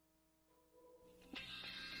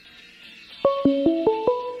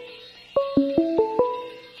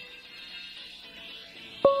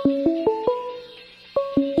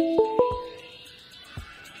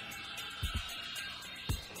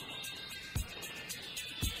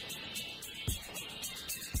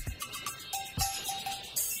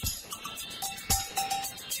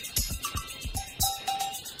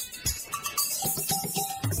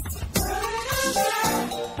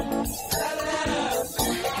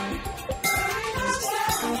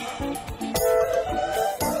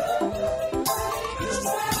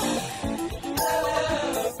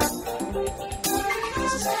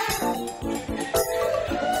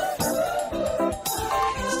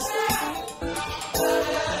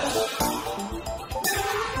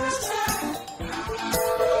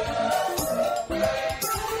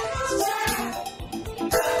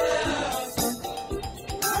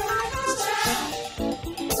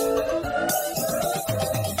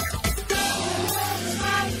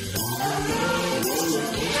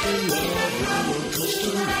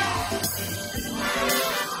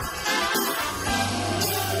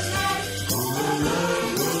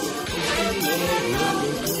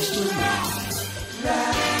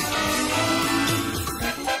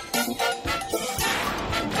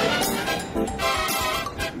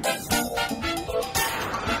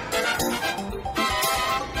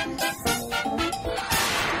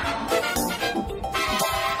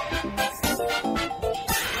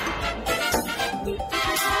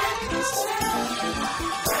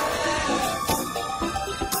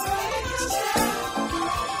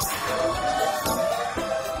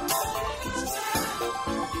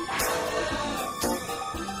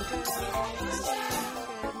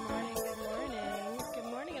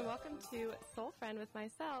with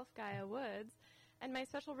myself, Gaea Woods, and my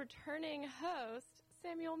special returning host,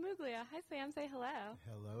 Samuel Muglia. Hi, Sam. Say hello.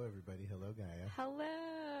 Hello, everybody. Hello, Gaea.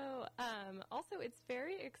 Hello. Also, it's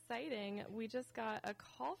very exciting. We just got a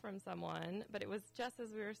call from someone, but it was just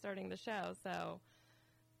as we were starting the show, so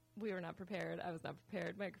we were not prepared. I was not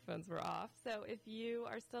prepared. Microphones were off. So if you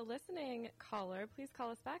are still listening, caller, please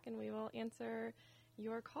call us back, and we will answer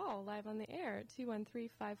your call live on the air,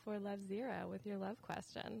 213-54-LOVE-0 with your love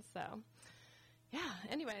question. So, yeah.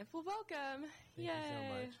 Anyway, well, welcome. Thank you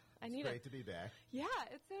so much. It's great to be back. Yeah,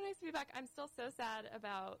 it's so nice to be back. I'm still so sad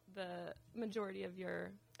about the majority of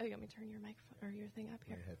your... Oh, you want me to turn your microphone or your thing up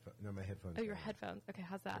here? My headphones. Oh, your headphones. Okay,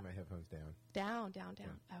 how's that? Turn my headphones down. Down. Okay,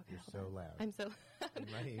 You're so loud. I'm so loud. In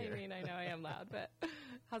my ear. I mean, I know I am loud, but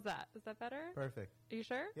how's that? Is that better? Perfect. Are you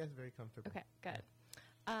sure? Yes, very comfortable. Okay, good.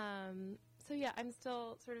 So yeah, I'm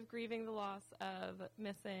still sort of grieving the loss of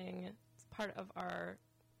missing part of our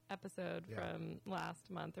episode from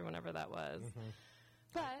last month or whenever that was. Mm-hmm.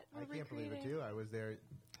 But I can't believe it, too. I was there,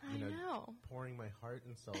 I know. pouring my heart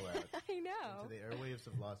and soul out I know. into the airwaves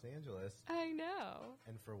of Los Angeles. I know.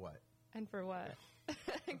 And for what? And for what?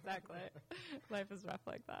 Exactly. Life is rough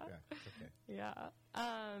like that. Yeah, it's okay. Yeah.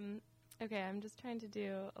 Okay, I'm just trying to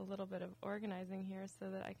do a little bit of organizing here so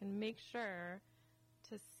that I can make sure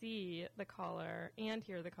to see the caller and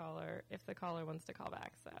hear the caller if the caller wants to call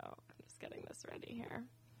back. So I'm just getting this ready here.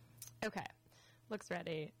 Okay. Looks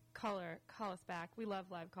ready. Caller, call us back. We love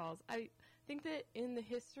live calls. I think that in the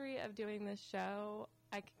history of doing this show,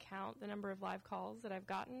 I could count the number of live calls that I've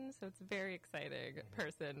gotten, so it's a very exciting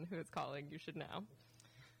person who is calling. You should know.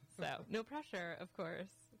 So, no pressure, of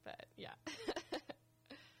course, but yeah.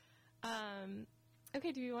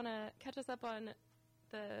 Okay, do you want to catch us up on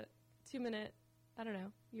the 2-minute, I don't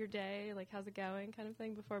know, your day, like how's it going kind of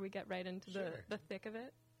thing before we get right into the thick of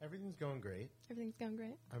it? Everything's going great. Everything's going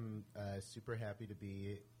great. I'm super happy to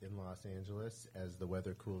be in Los Angeles as the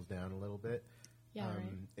weather cools down a little bit. Yeah, right.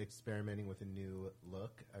 Experimenting with a new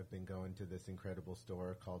look. I've been going to this incredible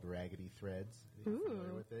store called Raggedy Threads. Are you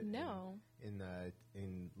familiar with it? No.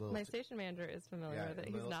 In Little My station manager is familiar with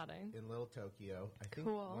it. He's nodding. In Little Tokyo. I think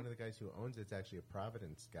one of the guys who owns it's actually a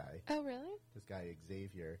Providence guy. Oh, really? This guy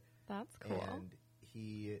Xavier. That's cool.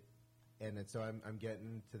 And so I'm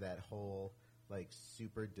getting to that whole like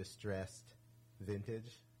super distressed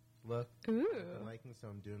vintage look. Ooh. I'm liking, so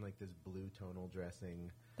I'm doing like this blue tonal dressing.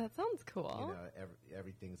 That sounds cool. You know,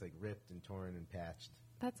 everything's like ripped and torn and patched.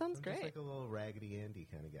 That sounds I'm great. Just like a little Raggedy Andy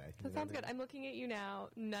kind of guy. That sounds good. I'm looking at you now.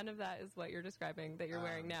 None of that is what you're describing that you're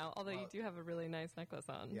wearing now, although you do have a really nice necklace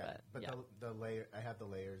on. Yeah, but the layer, I have the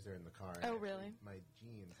layers are in the car. Oh, really? My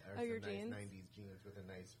jeans are your some jeans? nice 90s jeans with a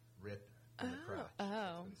nice rip in the crotch.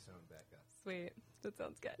 Oh. It's been sewn back up. Sweet. That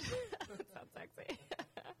sounds good. That sounds sexy.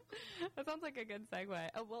 That sounds like a good segue.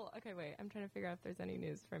 Oh, well, okay, wait. I'm trying to figure out if there's any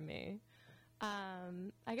news from me.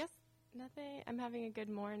 I guess nothing. I'm having a good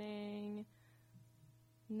morning.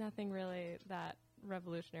 Nothing really that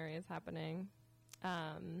revolutionary is happening.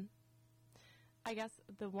 I guess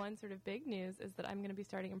the one sort of big news is that I'm going to be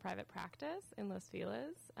starting in private practice in Los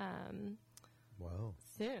Feliz Wow.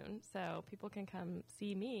 soon. So people can come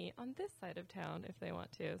see me on this side of town if they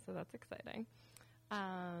want to. So that's exciting.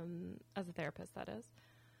 As a therapist, that is.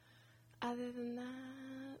 Other than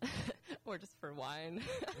that, or just for wine,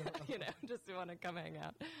 you know, just want to come hang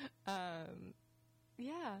out.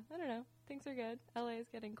 Yeah, I don't know. Things are good. LA is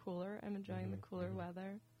getting cooler. I'm enjoying the cooler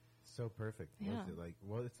weather. So perfect. Yeah. What's it like?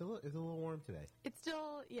 Well, it's a little warm today. It's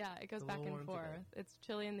still, it goes back and forth. Today. It's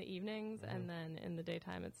chilly in the evenings, and then in the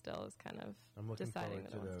daytime, it still is kind of deciding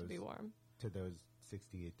that it wants to be warm. To those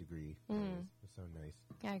 68-degree days. It's so nice.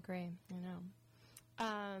 Yeah, I agree. I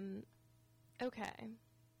know. Okay.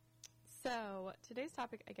 So today's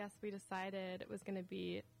topic, I guess we decided it was going to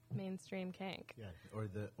be mainstream kink. Yeah, or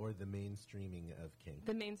the mainstreaming of kink.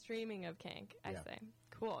 The mainstreaming of kink, I say.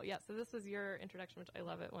 Cool. Yeah, so this was your introduction, which I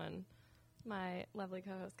love it when my lovely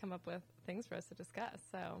co-hosts come up with things for us to discuss.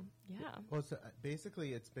 So, yeah. Well, so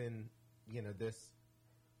basically it's been, this,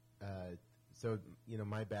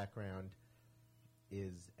 my background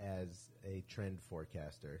is as a trend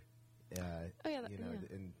forecaster.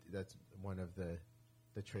 And that's one of the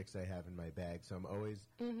tricks I have in my bag. So I'm always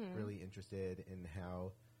really interested in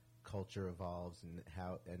how culture evolves and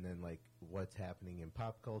then like what's happening in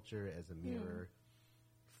pop culture as a mirror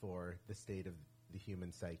for the state of the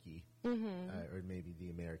human psyche, or maybe the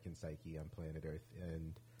American psyche on planet Earth.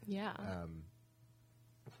 And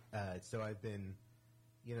so I've been,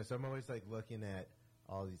 so I'm always like looking at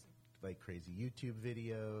all these like crazy YouTube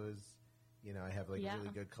videos. I have like a really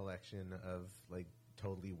good collection of like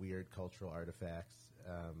totally weird cultural artifacts.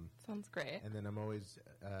 Sounds great. And then I'm always,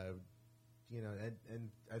 and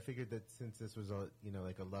I figured that since this was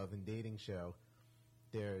like a love and dating show,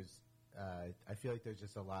 I feel like there's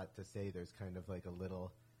just a lot to say. There's kind of like a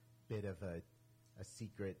little bit of a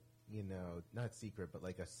secret, not secret, but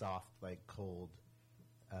like a soft, like cold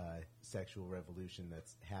sexual revolution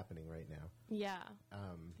that's happening right now. Yeah.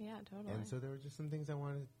 Yeah, totally. And so there were just some things I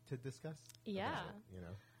wanted to discuss. Yeah.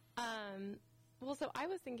 About it, Well, so I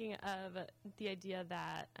was thinking of the idea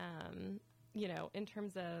that, in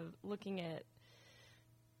terms of looking at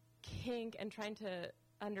kink and trying to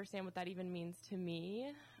understand what that even means to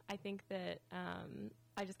me, I think that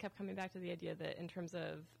I just kept coming back to the idea that in terms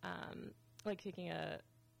of like taking a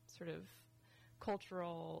sort of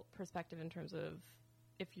cultural perspective in terms of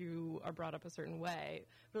if you are brought up a certain way,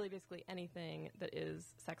 really basically anything that is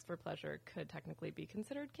sex for pleasure could technically be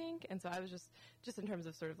considered kink. And so I was just in terms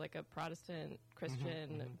of sort of like a Protestant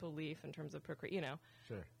Christian belief in terms of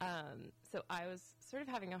Sure. So I was sort of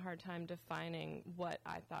having a hard time defining what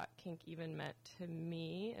I thought kink even meant to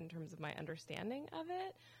me in terms of my understanding of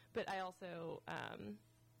it. But I also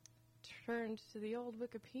turned to the old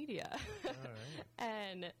Wikipedia. All right.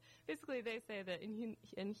 And basically they say that in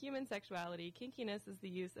human sexuality, kinkiness is the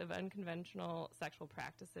use of unconventional sexual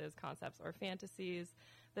practices, concepts, or fantasies.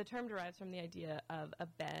 The term derives from the idea of a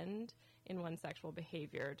bend in one's sexual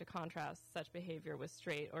behavior to contrast such behavior with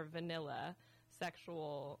straight or vanilla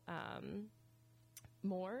sexual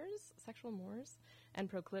mores and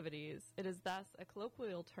proclivities. It is thus a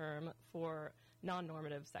colloquial term for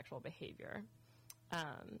non-normative sexual behavior.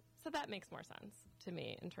 So that makes more sense to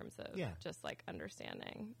me in terms of just like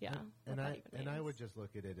understanding. Yeah. And I would just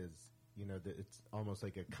look at it as, it's almost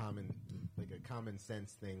like a common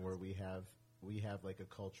sense thing where we have like a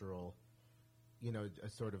cultural, a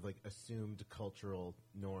sort of like assumed cultural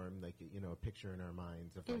norm, like, a picture in our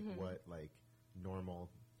minds of like what like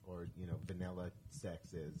normal or, vanilla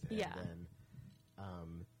sex is.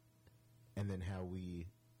 And then how we,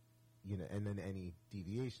 and then any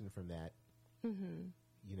deviation from that,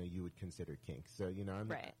 you would consider kink. So,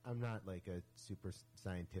 I'm not like a super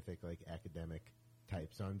scientific, like academic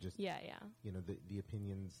type. So I'm just, the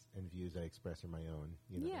opinions and views I express are my own.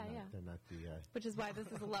 They're not the. Which is why this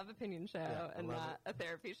is a love opinion show and not a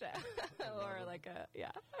therapy show or like a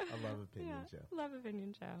love opinion show. Love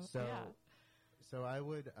opinion show. So I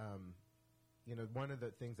would, one of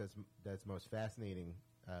the things that's most fascinating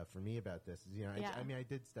for me about this is, I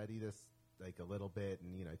did study this like a little bit,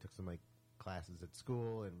 and I took some like classes at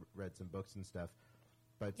school and read some books and stuff.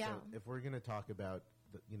 But so if we're going to talk about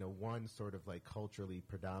one sort of like culturally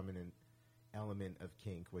predominant element of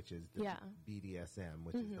kink, which is the BDSM,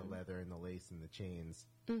 which is the leather and the lace and the chains,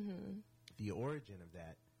 the origin of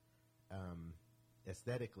that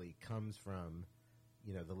aesthetically comes from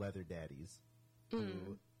the leather daddies,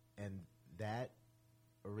 and that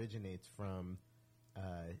originates from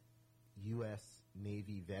U.S.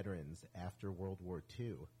 Navy veterans after World War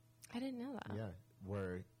II. I didn't know that. Yeah,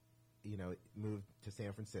 were, moved to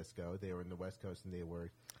San Francisco. They were in the West Coast, and they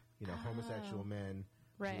were, homosexual men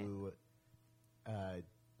who,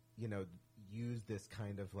 used this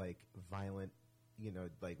kind of like violent,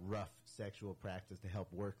 like rough sexual practice to help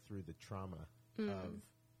work through the trauma of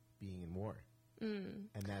being in war. And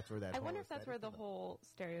that's where that. I wonder if that's where the whole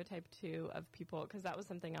stereotype too of people, because that was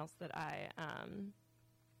something else that I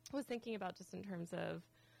was thinking about just in terms of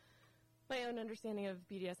my own understanding of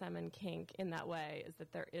BDSM and kink in that way, is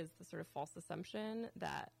that there is the sort of false assumption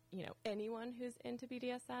that, anyone who's into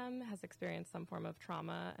BDSM has experienced some form of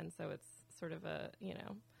trauma. And so it's sort of that's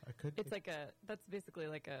basically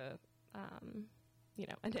like a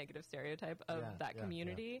negative stereotype of that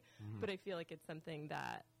community. Yeah. Mm-hmm. But I feel like it's something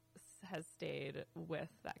that has stayed with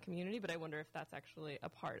that community. But I wonder if that's actually a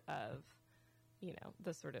part of,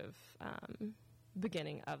 the sort of,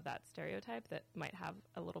 beginning of that stereotype that might have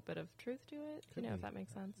a little bit of truth to it, if that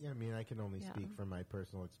makes sense. Yeah, I can only speak from my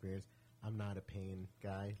personal experience. I'm not a pain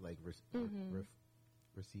guy, like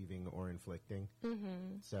receiving or inflicting.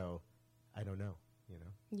 So I don't know,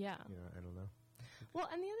 Yeah. I don't know. Well,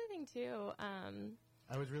 and the other thing too,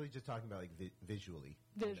 I was really just talking about like visually.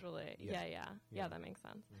 Visually, yeah, that makes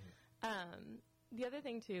sense. The other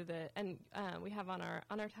thing too that, and we have on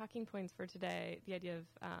our talking points for today, the idea of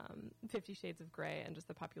 50 Shades of Grey and just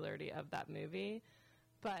the popularity of that movie,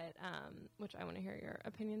 but which I want to hear your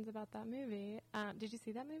opinions about that movie. Did you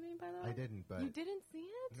see that movie, by the way? I didn't, but you didn't see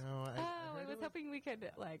it? No, I was hoping we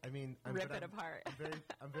could rip it apart.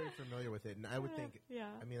 I'm very familiar with it, and I would think,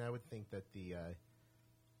 I would think that the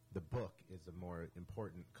book is a more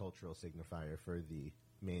important cultural signifier for the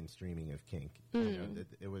mainstreaming of kink.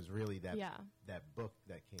 It was really that book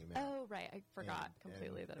that came out. Oh, right. I forgot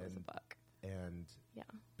completely that it was a book. And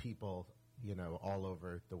people, all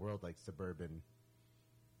over the world, like suburban,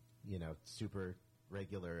 super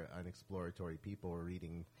regular, unexploratory people were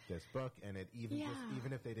reading this book, and it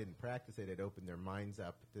even if they didn't practice it, it opened their minds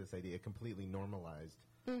up to this idea. It completely normalized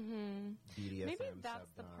BDSM. Maybe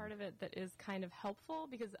that's the part of it that is kind of helpful,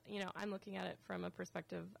 because I'm looking at it from a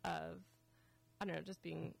perspective of, I don't know, just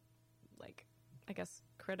being like, I guess,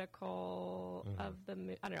 critical of the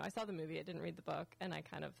movie. I don't know. I saw the movie. I didn't read the book, and I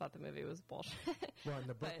kind of thought the movie was bullshit. Well, and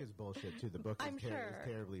the book is bullshit, too. The book is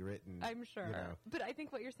terribly written. I'm sure. But I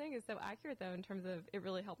think what you're saying is so accurate, though, in terms of it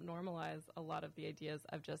really helped normalize a lot of the ideas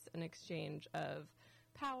of just an exchange of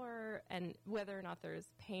power, and whether or not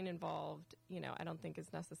there's pain involved, I don't think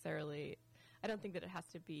is necessarily, I don't think that it has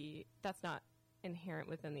to be, that's not inherent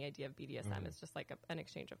within the idea of BDSM. It's just like an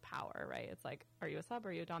exchange of power, right? It's like, are you a sub or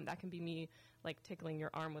are you a dom? That can be me like tickling your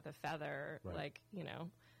arm with a feather, right. Like,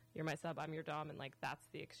 you're my sub, I'm your dom, and like that's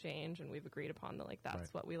the exchange, and we've agreed upon that, like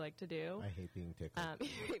that's what we like to do. I hate being tickled. You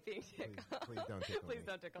hate being tickled. Please don't tickle Please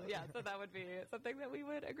don't tickle. Yeah, so that would be something that we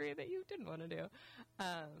would agree that you didn't want to do.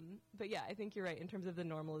 But yeah, I think you're right in terms of the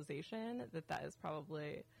normalization, that is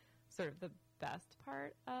probably sort of the best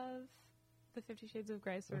part of the 50 Shades of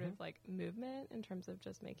Grey sort of like movement, in terms of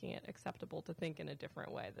just making it acceptable to think in a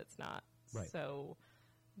different way that's not so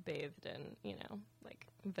bathed in, like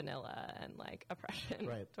vanilla and like oppression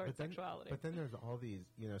towards sexuality. But then there's all these,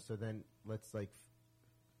 so then let's like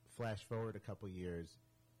flash forward a couple years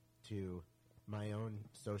to my own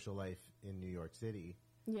social life in New York City.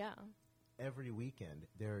 Yeah. Every weekend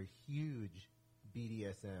there are huge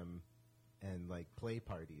BDSM and like play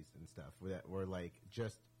parties and stuff that were like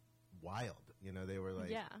just wild, they were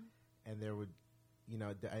like, and there would,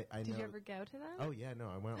 I Did know, you ever go to them? Oh yeah, no,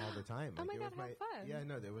 I went all the time. Oh like, my God, how fun! Yeah,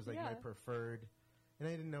 no, it was like my preferred, and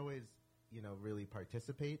I didn't always, really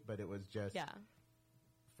participate, but it was just,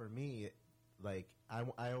 for me, like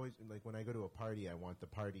I always like when I go to a party, I want the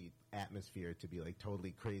party atmosphere to be like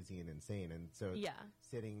totally crazy and insane, and so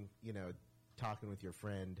sitting, talking with your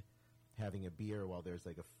friend, having a beer while there's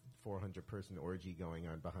like a 400-person orgy going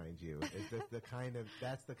on behind you. Is the kind of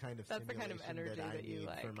that's the kind of energy that I you need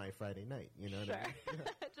like for my Friday night. You know what I mean?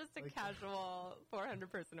 Just a casual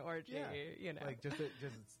 400-person orgy. Like just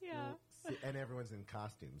and everyone's in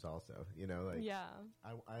costumes also.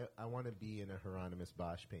 I want to be in a Hieronymus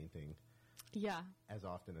Bosch painting. Yeah. As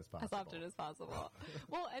often as possible.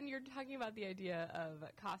 Well, and you're talking about the idea of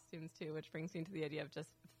costumes too, which brings me to the idea of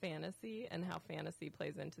just fantasy and how fantasy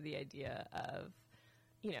plays into the idea of,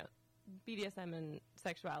 BDSM and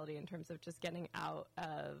sexuality in terms of just getting out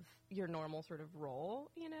of your normal sort of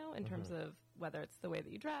role, in terms of whether it's the way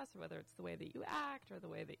that you dress or whether it's the way that you act or the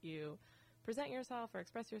way that you present yourself or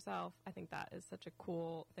express yourself. I think that is such a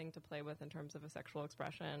cool thing to play with in terms of a sexual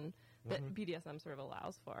expression that BDSM sort of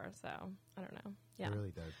allows for. So, I don't know. Yeah. It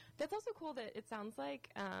really does. That's also cool that it sounds like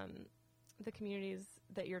the communities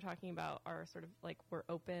that you're talking about are sort of like we're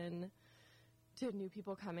open to new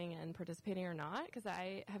people coming and participating or not, because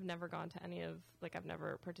I have never gone to any of, like, I've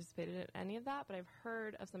never participated in any of that, but I've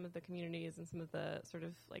heard of some of the communities and some of the sort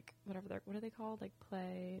of, like, what are they called? Like,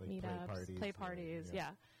 meetups, play parties,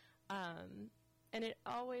 yeah. And it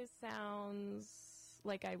always sounds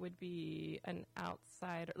like I would be an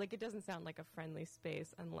outsider. Like, it doesn't sound like a friendly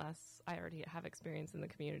space unless I already have experience in the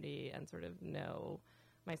community and sort of know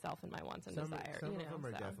myself and my wants and desires. Some of them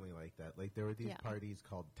are definitely like that. Like, there were these parties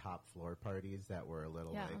called top floor parties that were a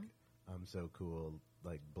little like, I'm so cool,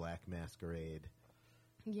 like Black Masquerade.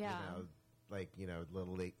 Yeah.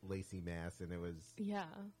 Little lacy mass, and it was... Yeah.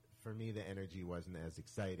 For me, the energy wasn't as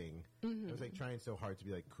exciting. I was like trying so hard to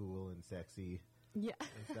be like cool and sexy. Yeah.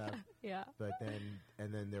 And stuff. Yeah. But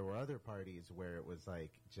then there were other parties where it was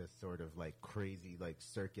like just sort of like crazy, like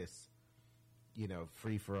circus,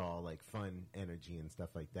 free for all, like fun energy and stuff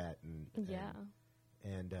like that.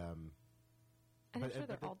 And I'm sure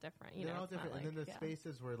they're all different. They're all different. And then the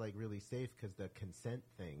spaces were like really safe because the consent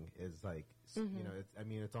thing is like,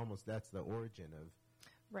 it's almost, that's the origin of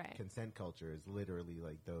consent culture, is literally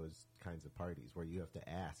like those kinds of parties where you have to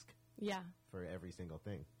ask for every single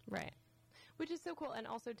thing. Right. Which is so cool, and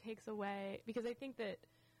also takes away, because I think that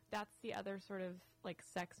that's the other sort of like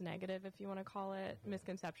sex negative, if you want to call it,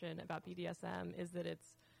 misconception about BDSM, is that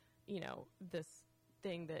it's, this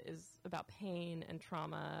thing that is about pain and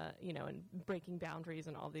trauma, and breaking boundaries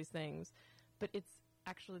and all these things. But it's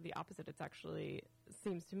actually the opposite. It's actually,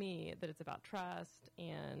 seems to me, that it's about trust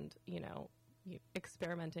and,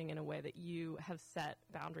 experimenting in a way that you have set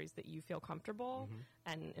boundaries that you feel comfortable,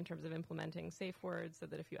 and in terms of implementing safe words, so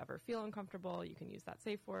that if you ever feel uncomfortable, you can use that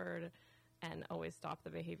safe word and always stop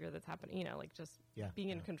the behavior that's happening, like just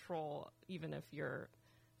being in control, even if you're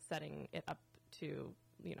setting it up to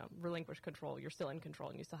relinquish control, you're still in control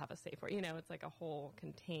and you still have a safe word. It's like a whole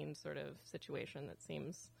contained sort of situation that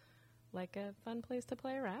seems like a fun place to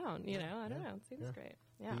play around. I don't know. It seems great.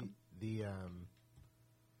 Yeah.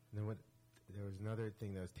 There was another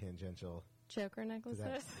thing that was tangential. Choker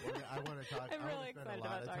necklaces. I want to talk. I'm really excited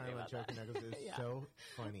about talking about choker necklaces. It's so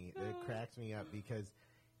funny. It cracks me up because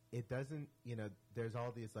it doesn't. There's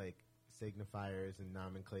all these like signifiers and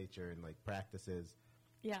nomenclature and like practices.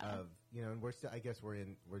 Yeah. Of and we're still. I guess we're.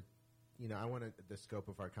 I want the scope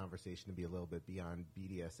of our conversation to be a little bit beyond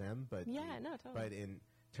BDSM, but totally. But in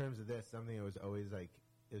terms of this, something that was always like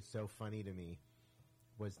is so funny to me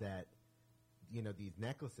was that. These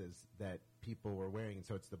necklaces that people were wearing.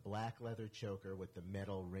 So it's the black leather choker with the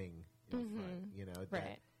metal ring in front.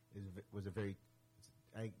 That was a very,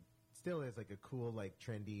 still is like a cool, like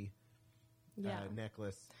trendy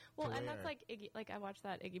necklace. Well, and that's like Iggy. Like I watched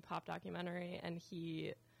that Iggy Pop documentary, and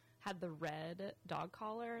he had the red dog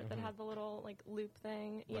collar that had the little like loop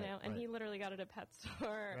thing, and he literally got it at a pet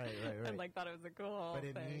store, and like thought it was a cool but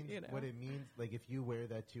it thing. Means, what it means, like if you wear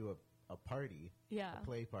that to a party, a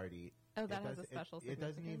play party. Oh, that has a special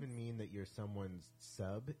significance. It doesn't even mean that you're someone's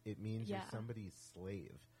sub. It means you're somebody's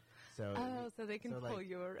slave. So they can pull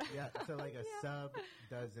you around. Yeah, so like a sub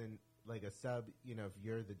doesn't, like a sub, if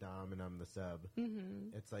you're the dom and I'm the sub,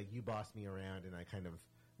 it's like you boss me around and I kind of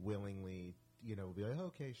willingly, be like,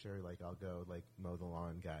 okay, sure, like I'll go like mow the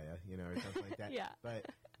lawn, Gaia, or something like that.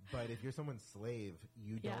 But if you're someone's slave,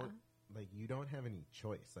 you don't, like you don't have any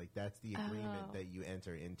choice. Like that's the agreement that you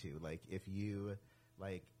enter into. Like if you,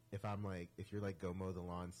 like, if I'm like, if you're like, go mow the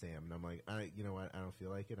lawn, Sam, and I'm like, all right, you know what, I don't feel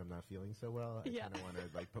like it, I'm not feeling so well, I kind of want to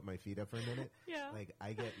like put my feet up for a minute, like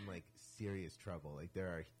I get in like serious trouble, like there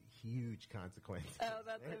are huge consequences. Oh,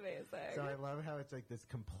 that's amazing. So I love how it's like this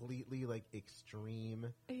completely like extreme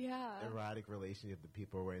erotic relationship that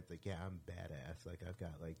people are wearing. It's like, yeah, I'm badass, like I've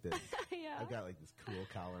got like this, I've got like this cool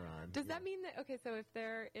collar on. Does that mean that, okay, so if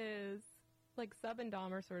there is like sub and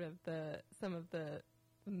dom are sort of some of the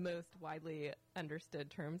most widely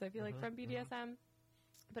understood terms, I feel like, from BDSM.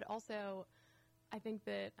 But also, I think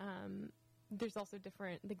that there's also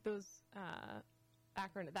different, like those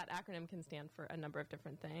that acronym can stand for a number of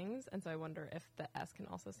different things. And so I wonder if the S can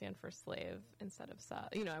also stand for slave instead of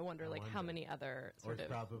sub. I wonder how many other sort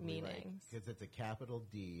of meanings. Because it's a capital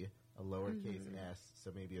D, a lowercase s, so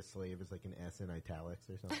maybe a slave is like an S in italics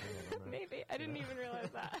or something. Maybe. I didn't even realize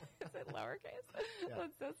that. Is it lowercase?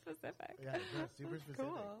 That's so specific. Yeah, it's super specific.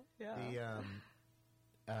 Cool. Yeah.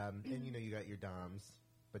 And you got your doms,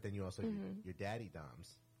 but then you also get your daddy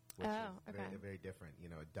doms. Which is very, very different.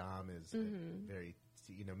 A dom is very,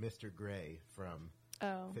 Mr. Grey from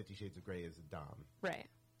 50 Shades of Grey is a dom. Right.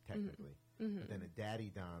 Technically. But then a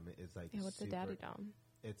daddy dom is like what's a daddy dom?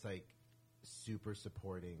 It's like super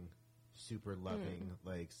supporting, super loving,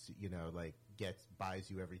 like, like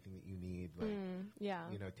buys you everything that you need,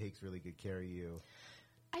 like, takes really good care of you.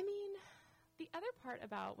 I mean, the other part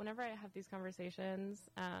about whenever I have these conversations,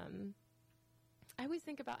 I always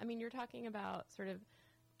think about, you're talking about sort of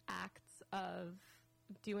acts of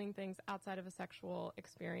doing things outside of a sexual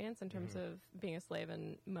experience in terms of being a slave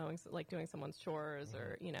and mowing, like doing someone's chores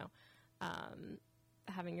or,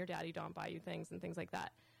 having your daddy dom buy you things and things like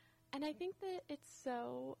that. And I think that it's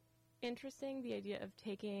so interesting, the idea of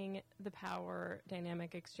taking the power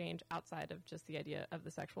dynamic exchange outside of just the idea of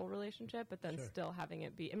the sexual relationship, but then still having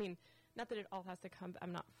it be, not that it all has to come,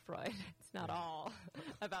 I'm not Freud, it's not all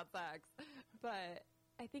about sex, but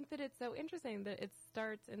I think that it's so interesting that it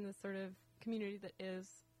starts in this sort of community that is,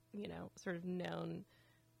 sort of known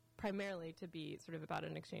primarily to be sort of about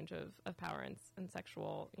an exchange of power and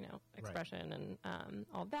sexual, expression and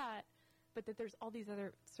all that, but that there's all these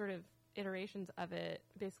other sort of iterations of it,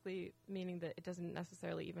 basically meaning that it doesn't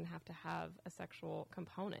necessarily even have to have a sexual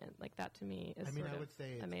component. Like that to me is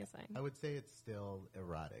amazing. I would say it's still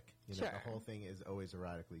erotic. The whole thing is always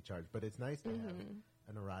erotically charged, but it's nice to have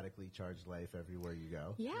an erotically charged life everywhere you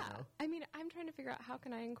go. Yeah. I'm trying to figure out how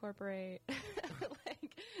can I incorporate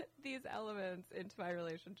like these elements into my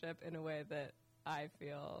relationship in a way that I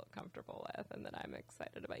feel comfortable with and that I'm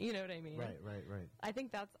excited about. You know what I mean? Right. I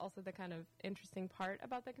think that's also the kind of interesting part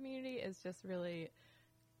about the community is just really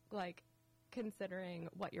like considering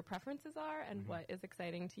what your preferences are and what is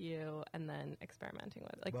exciting to you and then experimenting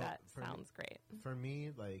with. Like that sounds great. For me,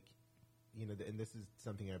 like, and this is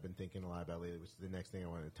something I've been thinking a lot about lately, which is the next thing I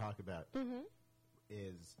wanted to talk about,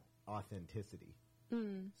 is authenticity.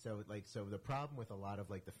 So the problem with a lot of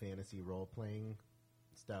like the fantasy role-playing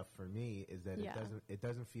stuff for me is that it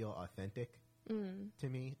doesn't feel authentic to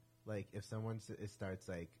me. Like if someone starts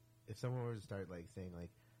like, if someone were to start like saying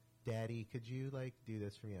like, Daddy, could you like do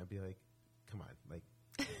this for me? I'd be like, come on, like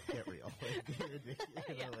get real.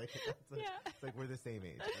 It's like we're the same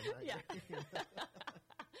age.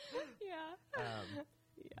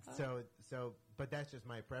 So, but that's just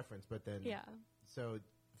my preference. But then, so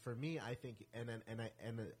for me, I think,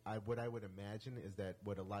 what I would imagine is that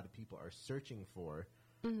what a lot of people are searching for,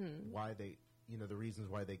 why they, the reasons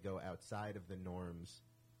why they go outside of the norms,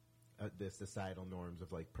 the societal norms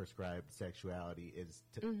of like prescribed sexuality is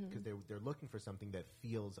because they're looking for something that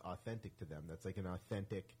feels authentic to them. That's like an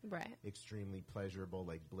authentic, extremely pleasurable,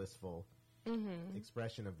 like blissful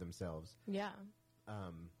expression of themselves. Yeah.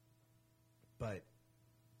 But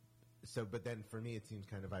then for me, it seems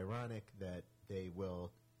kind of ironic that they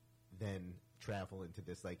will then travel into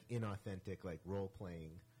this like inauthentic, like role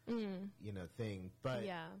playing, thing.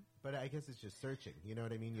 But I guess it's just searching. You know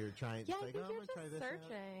what I mean? You're trying. Yeah, it's I think you're just try this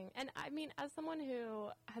searching. out. And I mean, as someone who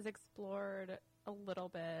has explored a little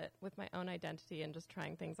bit with my own identity and just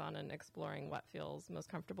trying things on and exploring what feels most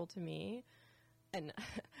comfortable to me. And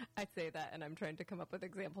I say that, and I'm trying to come up with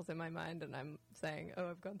examples in my mind, and I'm saying,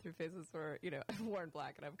 I've gone through phases where, I've worn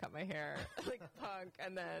black and I've cut my hair like punk,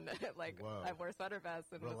 and then I wore sweater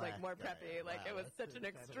vests and was like more preppy. Like it was such an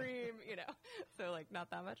extreme, so like not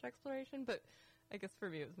that much exploration, but I guess for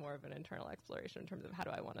me it was more of an internal exploration in terms of how do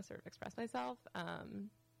I want to sort of express myself.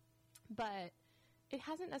 But it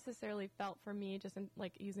hasn't necessarily felt for me, just in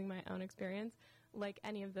like using my own experience, like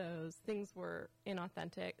any of those things were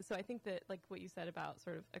inauthentic. So I think that like what you said about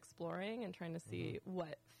sort of exploring and trying to see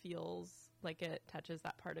what feels like it touches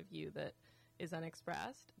that part of you that is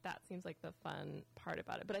unexpressed, that seems like the fun part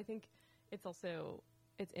about it. But I think it's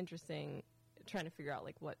interesting trying to figure out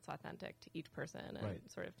like what's authentic to each person and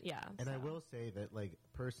sort of, And I will say that like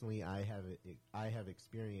personally I have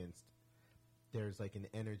experienced there's like an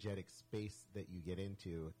energetic space that you get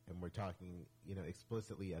into, and we're talking,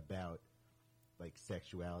 explicitly about like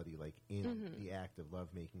sexuality, like in the act of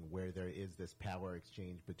lovemaking, where there is this power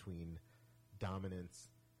exchange between dominance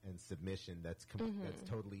and submission that's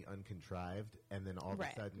totally uncontrived, and then all of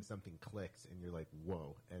a sudden something clicks, and you're like,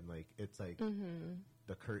 whoa, and like it's like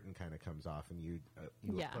the curtain kind of comes off, and you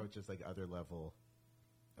approach this like other level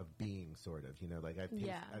of being, sort of, like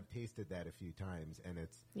I've tasted that a few times, and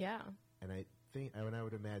it's and I think and I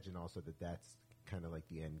would imagine also that that's kind of like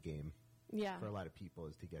the end game. Yeah. For a lot of people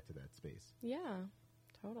is to get to that space. Yeah,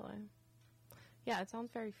 totally. Yeah, it sounds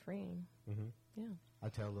very freeing. Yeah. I'll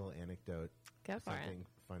tell a little anecdote. Go for it. Something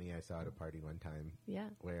funny I saw at a party one time. Yeah.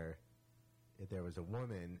 Where there was a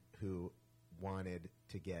woman who wanted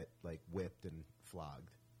to get like whipped and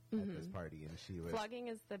flogged at this party, and she was flogging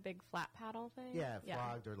is the big flat paddle thing. Yeah,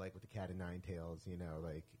 flogged or like with the cat o' nine tails.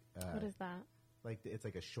 Like what is that? Like it's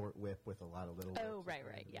like a short whip with a lot of little. Oh, right,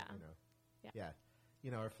 yeah. Yeah.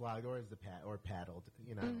 Or flogged, or is or paddled.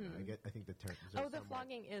 I think the term. The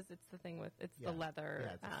flogging is it's the thing with the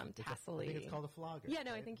leather tassel-y. I think it's called a flogger. Yeah, no,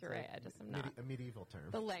 right? I think you're right. I just am not a medieval term.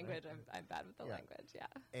 The language, right? I'm bad with the language. Yeah.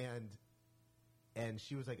 And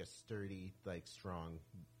she was like a sturdy, like strong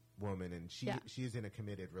woman, and she's in a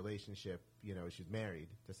committed relationship. She's married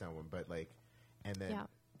to someone, but like, and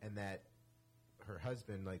that her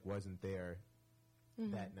husband like wasn't there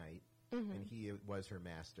that night, and he was her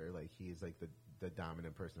master. Like he's like the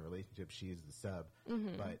dominant person in the relationship. She is the sub,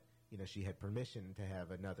 but she had permission to have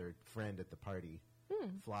another friend at the party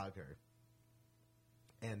flog her,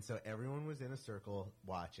 and so everyone was in a circle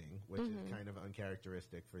watching, which is kind of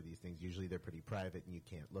uncharacteristic for these things. Usually they're pretty private, and you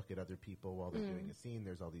can't look at other people while they're doing a scene.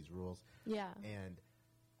 There's all these rules. And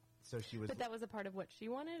so she was. But that was a part of what she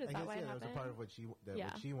wanted. Is that why it happened? That was a part of what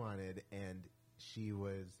she wanted, and she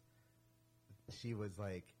was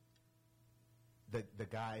like. The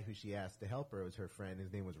guy who she asked to help her was her friend.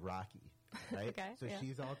 His name was Rocky, right? Okay, so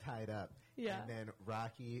she's all tied up. Yeah. And then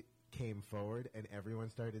Rocky came forward, and everyone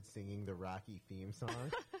started singing the Rocky theme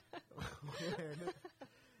song.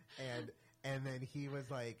 and then he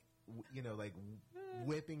was like,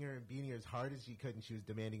 whipping her and beating her as hard as he could, and she was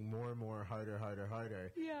demanding more and more, harder.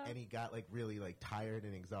 Yeah. And he got like really like tired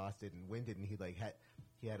and exhausted and winded, and he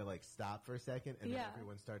had to like stop for a second, and then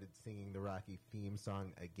everyone started singing the Rocky theme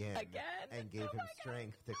song again, and gave him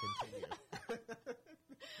strength to continue.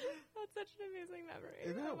 That's such an amazing memory.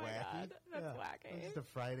 Isn't that wacky? God. That's wacky. It was just a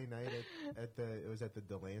Friday night at the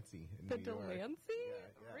Delancey in New York. The Delancey?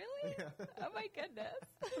 Yeah. Really? Yeah. Oh my goodness.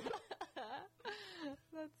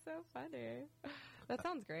 That's so funny. That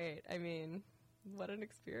sounds great. I mean, what an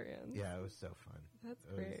experience. Yeah, it was so fun. That's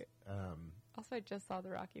great. Also, I just saw the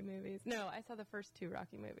Rocky movies. No, I saw the first two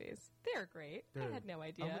Rocky movies. They're great. I had no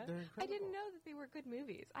idea. They're incredible. I didn't know that they were good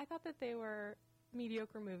movies. I thought that they were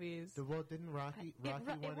mediocre movies. Didn't Rocky won an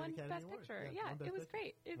Academy Best Award? Picture. Yeah, it was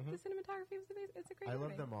great. The cinematography was amazing. It's a great movie. I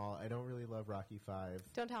love them all. I don't really love Rocky 5.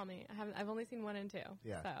 Don't tell me. I've only seen 1 and 2.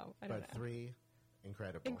 Yeah, so I don't know. 3,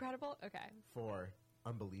 incredible. Incredible? Okay. 4,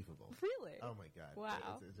 unbelievable. Really? Oh my God.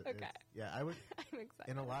 Wow. Okay. I would. I'm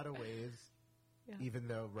excited. In a lot of ways, even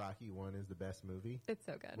though Rocky 1 is the best movie, it's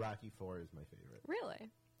so good. Rocky 4 is my favorite.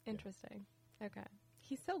 Really? Interesting. Yeah. Okay.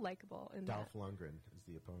 He's so likable in Dolph Lundgren is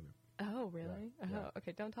the opponent. Oh, really? Yeah. Oh,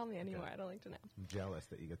 okay. Don't tell me anymore. I don't like to know. I'm jealous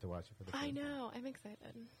that you get to watch it for the first time. I know. I'm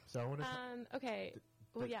excited. So I want to. Okay.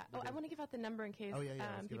 Well, yeah. Oh, I want to give out the number in case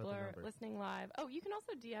people are listening live. Oh, you can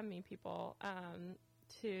also DM me, people,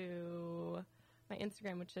 to my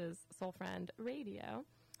Instagram, which is SoulFriendRadio.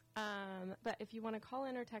 But if you want to call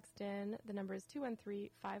in or text in, the number is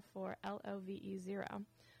 213-54-LOVE0.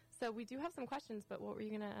 So we do have some questions, but what were you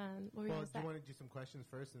going to say? Do you want to do some questions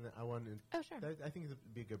first? And then I want to... Oh, sure. I think it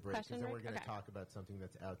would be a good break, because then we're going to talk about something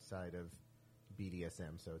that's outside of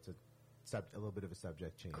BDSM, so it's a little bit of a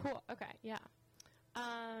subject change. Cool. Okay, yeah.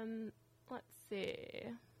 Let's see.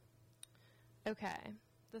 Okay,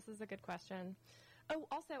 this is a good question. Oh,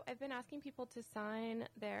 also, I've been asking people to sign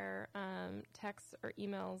their texts or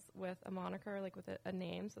emails with a moniker, like with a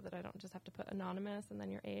name, so that I don't just have to put anonymous and then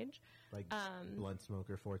your age. Like Blunt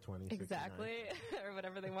Smoker 420. Exactly, or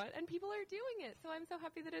whatever they want. And people are doing it, so I'm so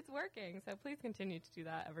happy that it's working. So please continue to do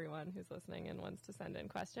that, everyone who's listening and wants to send in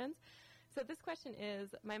questions. So this question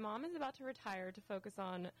is, my mom is about to retire to focus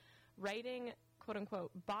on writing,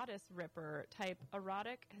 quote-unquote, bodice ripper type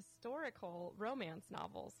erotic historical romance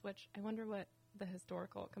novels, which I wonder what the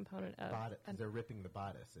historical component of they're ripping the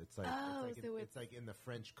bodice. It's like it's like in the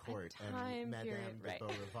French court, and Madame de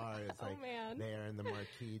Beaurevoir is like there in the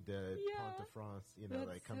Marquis de Pont de France.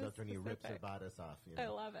 Comes up and he rips her bodice off. I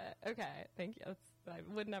love it. Okay, thank you. I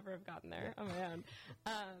would never have gotten there. Oh man.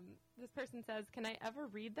 This person says, "Can I ever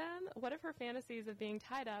read them? What if her fantasies of being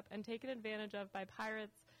tied up and taken advantage of by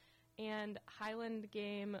pirates and Highland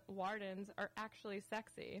game wardens are actually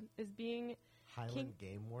sexy? Is being Highland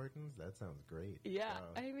game wardens? That sounds great. Yeah,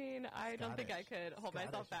 I mean, I don't think I could hold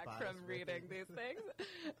myself back from reading these things.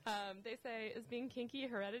 They say, is being kinky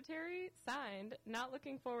hereditary? Signed, not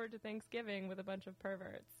looking forward to Thanksgiving with a bunch of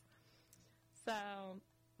perverts. So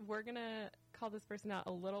we're going to call this person out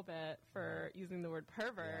a little bit for using the word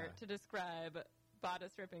pervert to describe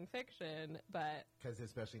bodice ripping fiction, but... Because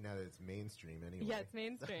especially now that it's mainstream anyway. Yeah, it's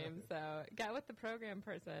mainstream, so get with the program,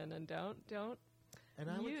 person, and don't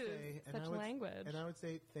use such language. And I would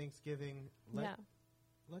say Thanksgiving, let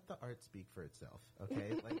the art speak for itself,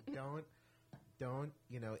 okay? Like, don't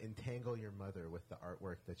entangle your mother with the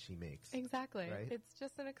artwork that she makes. Exactly. Right? It's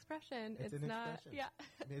just an expression. It's not, expression. Yeah.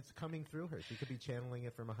 It's coming through her. She could be channeling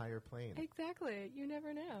it from a higher plane. Exactly. You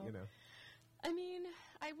never know. I mean,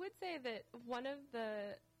 I would say that one of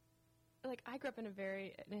the, I grew up in a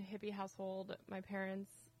hippie household. My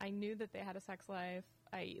parents, I knew that they had a sex life.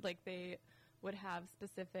 They would have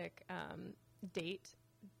specific date,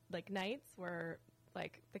 nights where,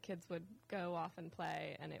 the kids would go off and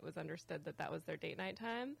play, and it was understood that that was their date night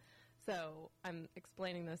time. So I'm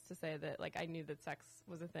explaining this to say that, I knew that sex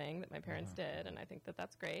was a thing that my parents did, and I think that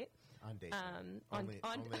that's great. On date night. Only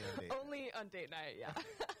on date night. Only on date night, yeah.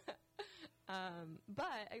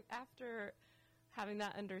 But after having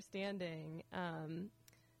that understanding,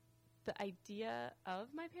 the idea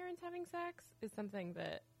of my parents having sex is something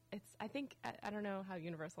that I think, I don't know how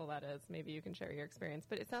universal that is. Maybe you can share your experience,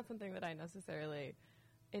 but it's not something that I necessarily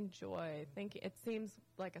enjoy thinking. It seems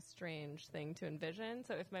like a strange thing to envision.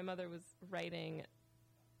 So if my mother was writing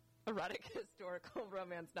erotic historical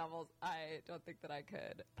romance novels, I don't think that I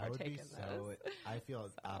could partake in those. I feel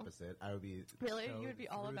it's opposite. I would be really. You would be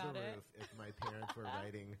all about it if my parents were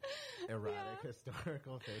writing erotic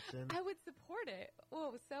historical fiction. I would support it.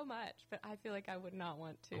 So much, but I feel like I would not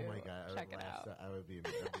want to. Oh my God! Check it out. I would be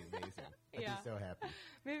amazing. I'd be so happy.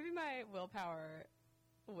 Maybe my willpower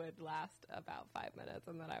would last about 5 minutes,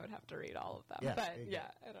 and then I would have to read all of them. Yeah, but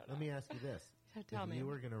I don't know. Let me ask you this: Tell me. You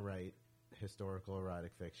were going to write historical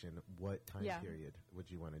erotic fiction, what time period would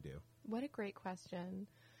you want to do? What a great question.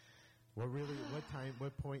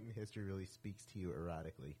 What point in history really speaks to you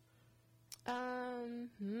erotically?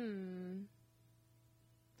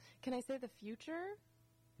 Can I say the future?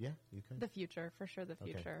 Yeah, you can. The future, for sure, the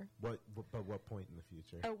future. Okay. What point in the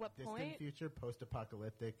future? Oh, what point? Distant future,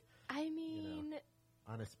 post-apocalyptic? I mean...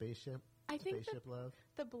 on a spaceship? I think spaceship love?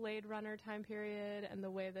 The Blade Runner time period and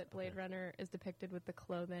the way that Blade Runner is depicted with the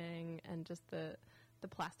clothing and just the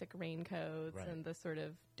plastic raincoats and the sort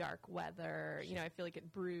of dark weather. I feel like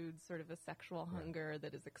it broods sort of a sexual hunger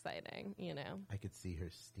that is exciting, I could see her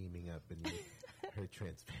steaming up beneath her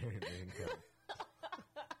transparent raincoat.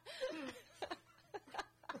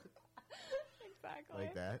 Exactly.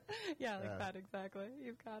 Like that? Yeah, like that, exactly.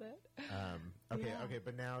 You've got it. Okay,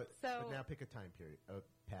 but now pick a time period, a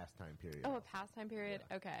past time period. Oh, a past time period?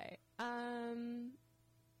 Yeah. Okay. I'm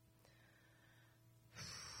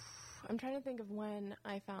trying to think of when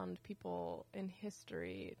I found people in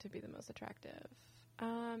history to be the most attractive.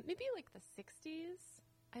 Maybe like the 60s.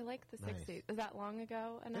 I like the 60s. Is that long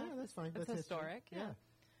ago enough? Yeah, that's fine. That's historic. Yeah.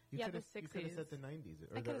 The 60s. You could have said the 90s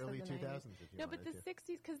or the early 2000s if you wanted to. No, but the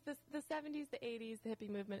 60s, because the 70s, the 80s, the hippie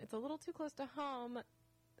movement, it's a little too close to home,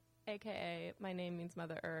 a.k.a. my name means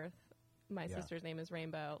Mother Earth. My sister's name is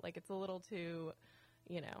Rainbow. Like, it's a little too,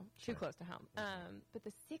 too close to home. But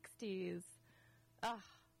the 60s,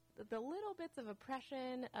 the little bits of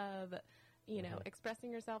oppression of,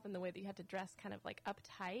 expressing yourself in the way that you had to dress kind of like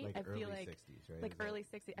uptight. Like I early feel like 60s, right? Like early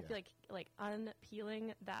 60s. I feel like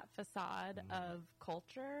unpeeling that facade of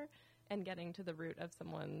culture and getting to the root of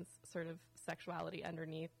someone's sort of sexuality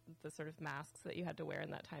underneath the sort of masks that you had to wear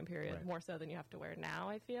in that time period, more so than you have to wear now,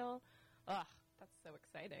 I feel. Ugh, that's so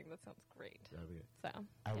exciting. That sounds great. So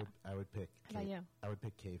I would pick I would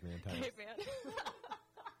pick caveman times. Caveman.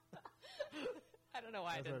 I don't know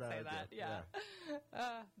why I didn't say that. Yeah.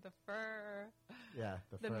 The fur. Yeah,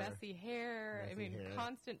 the fur. Messy hair. Hair.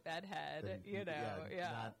 Constant bedhead,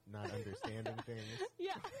 Not understanding things.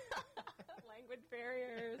 Yeah. Language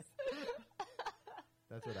barriers.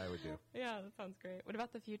 That's what I would do. Yeah, that sounds great. What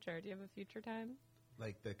about the future? Do you have a future time?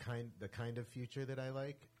 Like the kind of future that I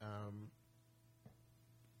like?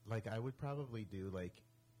 Like I would probably do like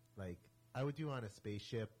I would do on a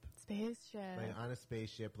spaceship. Like on a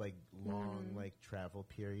spaceship, like long, like travel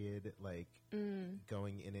period, like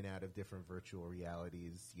going in and out of different virtual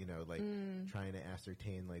realities, trying to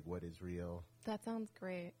ascertain like what is real. That sounds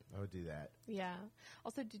great. I would do that. Yeah.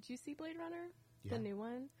 Also, did you see Blade Runner? The new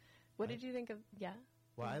one? What did you think of,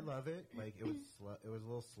 Well, I love it. Like it was it was a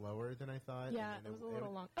little slower than I thought. Yeah, it was a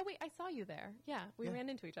little long. Oh, wait, I saw you there. Yeah, we ran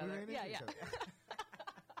into each other. Each other.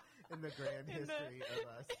 In the grand history of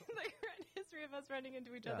us. In the grand history of us running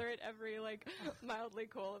into each other at every, like, mildly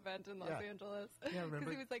cool event in Los Angeles. Yeah, remember?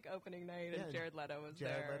 Because it was, like, opening night, and Jared Leto was there.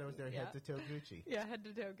 Jared Leto was there, head to toe Gucci. Yeah, head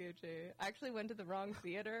to toe Gucci. I actually went to the wrong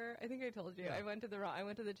theater. I think I told you. I went to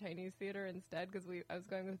the Chinese theater instead, because I was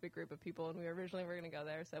going with a big group of people, and we originally were going to go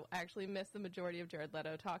there. So I actually missed the majority of Jared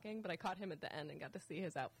Leto talking, but I caught him at the end and got to see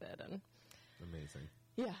his outfit. And amazing.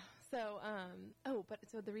 Yeah. So,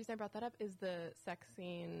 so the reason I brought that up is the sex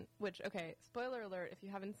scene, which, okay, spoiler alert, if you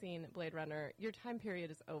haven't seen Blade Runner, your time period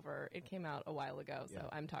is over. It came out a while ago, so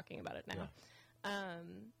I'm talking about it now. Yeah.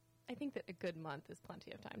 I think that a good month is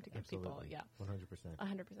plenty of time to give people, 100%.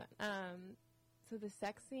 100%. So the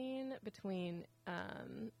sex scene between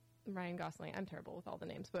Ryan Gosling, I'm terrible with all the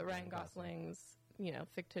names, but Ryan Gosling's,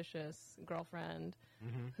 fictitious girlfriend,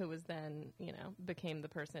 who was then, became the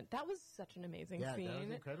person. That was such an amazing scene. Yeah, that was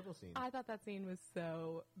an incredible scene. I thought that scene was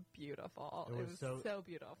so beautiful. It was so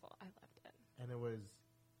beautiful. I loved it. And it was,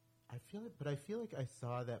 I feel like I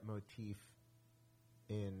saw that motif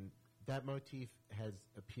has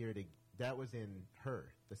appeared, that was in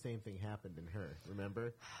Her. The same thing happened in Her,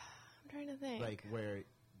 remember? I'm trying to think. Like where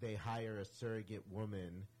they hire a surrogate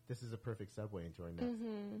woman. This is a perfect segue into our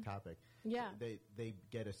next topic. Yeah. They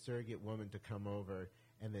get a surrogate woman to come over,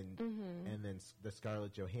 and then the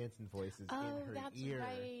Scarlett Johansson voice is in her ear.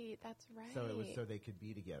 That's right. So it was so they could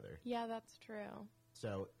be together. Yeah, that's true.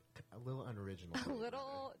 So a little unoriginal. A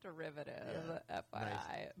little derivative,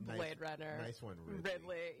 FYI. Blade Runner. Nice one,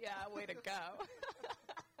 Ridley. Yeah, way to go.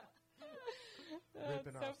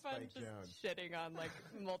 Ripping so off fun Spike just Jones. shitting on like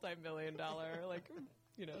multi-million-dollar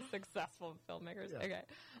successful filmmakers. Yeah. Okay.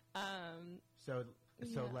 So this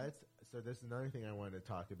is another thing I wanted to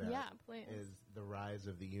talk about. Yeah, please. Is the rise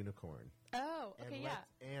of the unicorn. Oh, okay,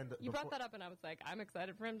 And you brought that up, and I was like, I'm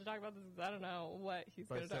excited for him to talk about this because I don't know what he's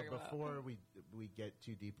going to talk about. Before we get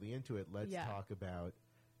too deeply into it, let's talk about.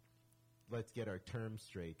 Let's get our terms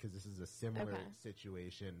straight because this is a similar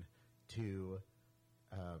situation to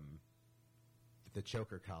the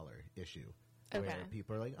choker collar issue. Where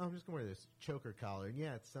people are like, oh, I'm just going to wear this choker collar. And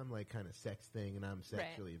yeah, it's some like kind of sex thing and I'm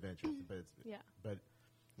sexually adventurous. But it's but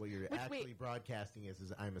what you're broadcasting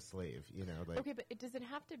is I'm a slave, like. Okay, but does it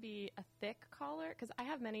have to be a thick collar? Because I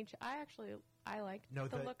have many, I like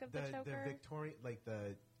the look of the choker. The Victorian,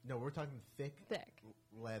 we're talking thick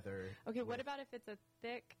leather. Okay, what about if it's a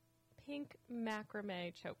thick pink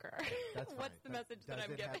macrame choker? That's fine. What's the message that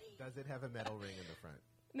I'm giving? Does it have a metal ring in the front?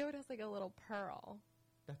 No, it has like a little pearl.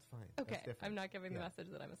 That's fine. Okay, I'm not giving the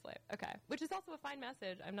message that I'm a slave. Okay, which is also a fine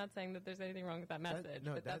message. I'm not saying that there's anything wrong with that message,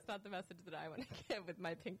 but that's not the message that I want to give with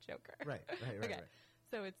my pink choker. Right. Okay,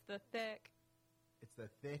 so it's the thick.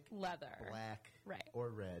 It's the thick leather, black, right, or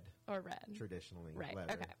red, traditionally, right,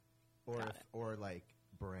 leather. Okay, or like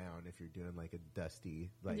brown if you're doing like a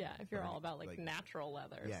dusty, like if you're all about like natural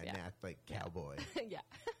leathers, like cowboy, yeah,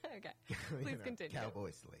 okay, please continue.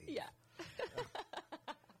 Cowboy sleeve, yeah.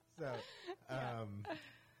 So,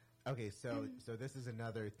 okay, so this is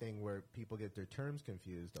another thing where people get their terms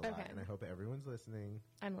confused a lot, and I hope everyone's listening.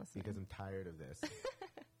 I'm listening because I'm tired of this.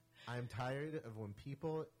 I'm tired of when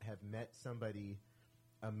people have met somebody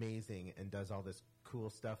amazing and does all this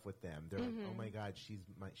cool stuff with them. They're like, "Oh my God, she's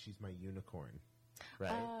my unicorn,"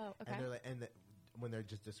 right? Oh, okay. And they're like, when they're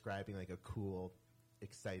just describing like a cool,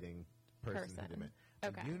 exciting person who they met.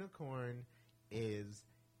 Okay. A unicorn is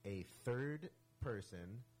a third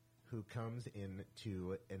person who comes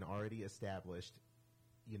into an already established,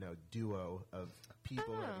 duo of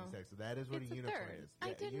people having sex. So that is what a unicorn is. Yeah,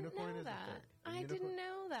 I didn't know that. I didn't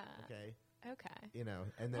know that. Okay. Okay.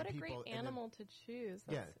 And then what a great animal to choose.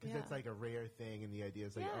 Because it's like a rare thing, and the idea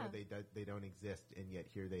is like, they don't exist, and yet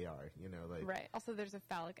here they are. Like right. Also, there's a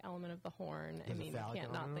phallic element of the horn. I mean, you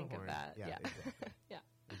can't not think of that. Yeah. Exactly. Yeah.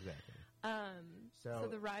 Exactly. So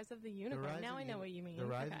the rise of the unicorn. Now I know what you mean. The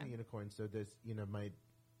rise of the unicorn. So there's,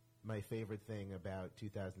 my favorite thing about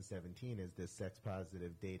 2017 is this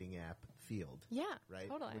sex-positive dating app field. Yeah, right?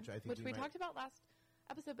 Totally. Which we talked about last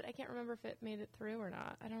episode, but I can't remember if it made it through or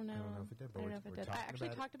not. I don't know. I don't know if it did. But I don't know if it did. I actually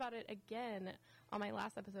talked about it again on my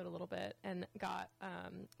last episode a little bit and got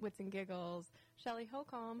Wits and Giggles, Shelly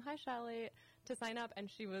Holcomb, hi Shelly, to sign up,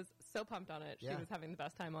 and she was so pumped on it. She was having the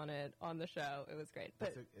best time on it on the show. It was great.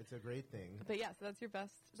 But it's a great thing. But yeah, so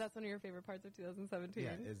that's one of your favorite parts of 2017.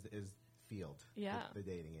 Yeah, is Field, the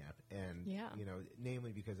dating app, and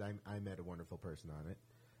namely because I met a wonderful person on it,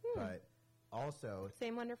 but also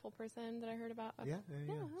same wonderful person that I heard about. Yeah,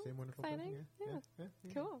 same wonderful exciting. person.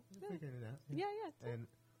 Yeah. Cool. Figuring it out. Yeah.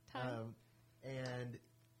 And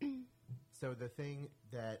so the thing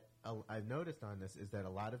that I've noticed on this is that a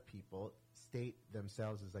lot of people state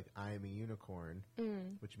themselves as like, I am a unicorn,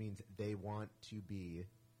 which means they want to be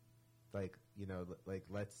like, like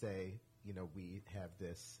let's say, we have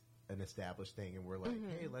an established thing and we're like,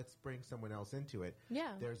 hey, let's bring someone else into it.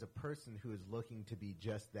 Yeah. There's a person who is looking to be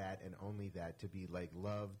just that and only that, to be like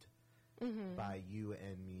loved by you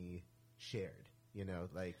and me shared,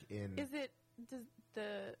 like in... does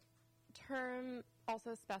the term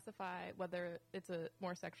also specify whether it's a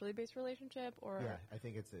more sexually based relationship or... Yeah, I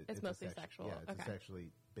think it's mostly sexual. Yeah, it's a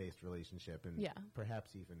sexually based relationship and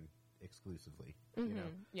perhaps even exclusively,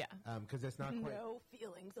 Yeah. Because it's not quite... No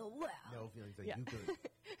feelings allowed. No feelings allowed. You good.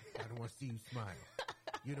 I don't want to see you smile.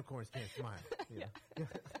 Unicorns can't smile. You're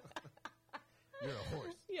a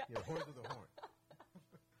horse. Yeah. You're a horse with a horn.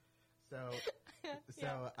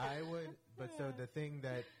 So I would... But so the thing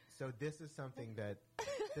that... So this is something that...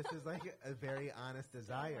 This is like a very honest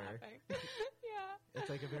desire. It's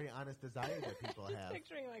like a very honest desire that people have.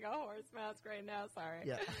 Picturing like a horse mask right now. Sorry.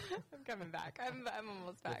 Yeah. I'm coming back. I'm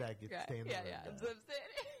almost back.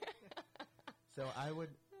 So I would,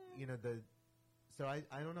 so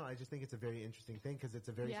I don't know. I just think it's a very interesting thing because it's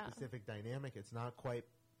a very specific dynamic. It's not quite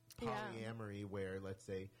polyamory where, let's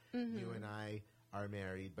say, you and I are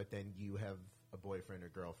married, but then you have a boyfriend or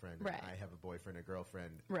girlfriend, right. and I have a boyfriend or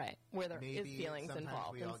girlfriend. Right, where there is feelings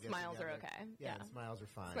involved, and smiles are okay. Yeah, and smiles are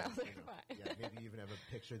fine. Smiles are fine. Yeah, maybe you even have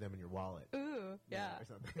a picture of them in your wallet. Ooh, yeah. Or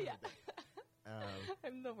something. Yeah.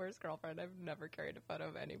 I'm the worst girlfriend. I've never carried a photo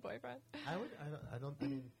of any boyfriend. I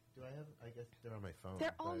mean, do I have? I guess they're on my phone.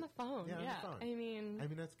 They're on the phone. Yeah, on the phone. I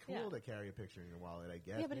mean, that's cool to carry a picture in your wallet. I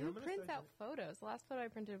guess. Yeah, but who prints out photos? The last photo I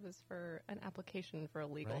printed was for an application for a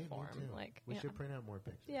legal form. Like, we should print out more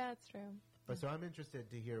pictures. Yeah, it's true. But so I'm interested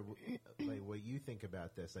to hear like what you think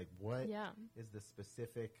about this. Like, what is the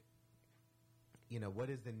specific? What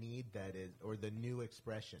is the need that is, or the new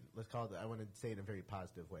expression? Let's call it. I want to say it in a very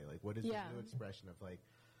positive way. Like, what is the new expression of like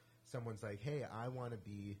someone's like, hey, I want to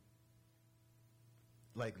be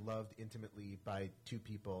like loved intimately by two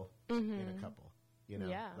people in a couple.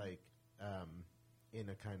 Like in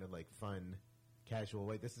a kind of like fun, casual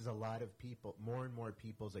way. This is a lot of people, more and more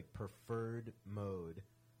people's like preferred mode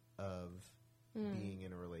of being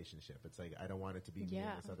in a relationship. It's like, I don't want it to be me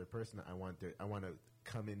and this other person. I want to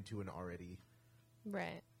come into an already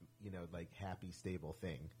like happy, stable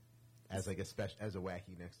thing as like as a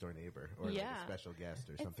wacky next door neighbor or like a special guest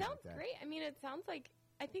or something like that. It sounds great. I mean, it sounds like,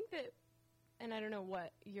 I think that, and I don't know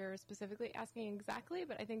what you're specifically asking exactly,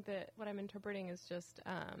 but I think that what I'm interpreting is just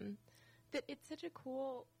that it's such a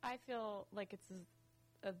cool, I feel like it's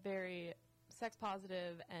a very sex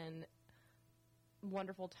positive and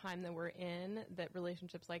wonderful time that we're in, that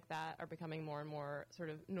relationships like that are becoming more and more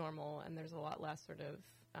sort of normal, and there's a lot less sort of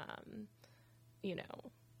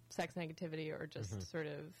sex negativity or just sort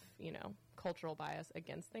of, cultural bias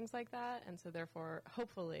against things like that. And so therefore,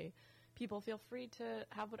 hopefully, people feel free to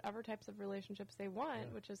have whatever types of relationships they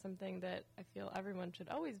want, which is something that I feel everyone should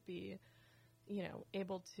always be,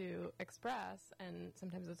 able to express. And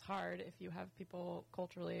sometimes it's hard if you have people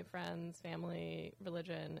culturally, friends, family,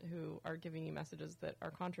 religion, who are giving you messages that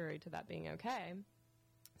are contrary to that being okay.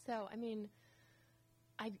 So, I mean,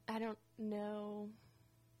 I don't know.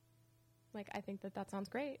 Like, I think that sounds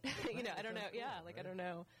great. I don't know. Yeah, like, I don't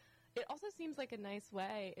know. It also seems like a nice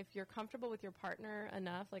way if you're comfortable with your partner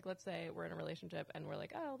enough. Like, let's say we're in a relationship and we're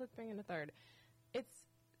like, oh, let's bring in a third.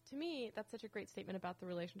 To me, that's such a great statement about the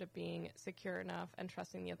relationship being secure enough and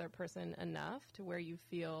trusting the other person enough to where you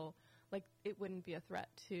feel like it wouldn't be a threat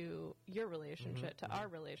to your relationship, to our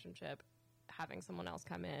relationship, having someone else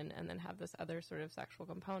come in and then have this other sort of sexual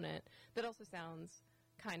component that also sounds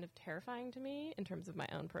kind of terrifying to me in terms of my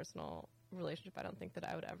own personal relationship. I don't think that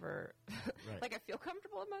I would ever, like, I feel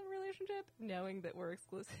comfortable in my relationship knowing that we're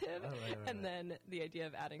exclusive. And then the idea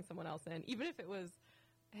of adding someone else in, even if it was,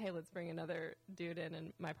 hey, let's bring another dude in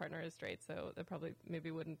and my partner is straight, so that probably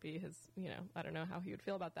maybe wouldn't be his, I don't know how he would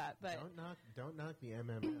feel about that. But don't knock the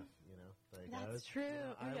MMF, Like, that's true.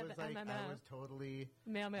 I was totally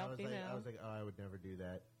male, female. I was like, oh, I would never do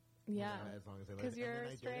that. Yeah. As long as I because you're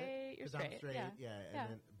straight. You're straight. I'm straight, and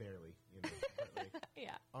then barely, But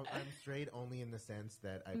like, I'm straight only in the sense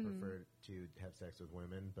that I prefer to have sex with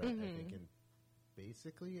women, but I think in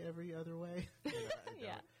basically every other way.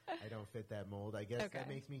 I don't fit that mold. I guess that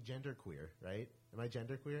makes me genderqueer, right? Am I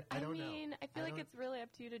genderqueer? I don't know. I feel like it's really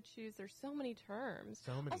up to you to choose. There's so many terms.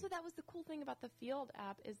 Also, that was the cool thing about the Field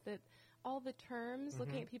app is that all the terms,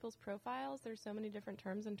 looking at people's profiles, there's so many different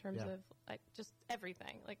terms in terms of like just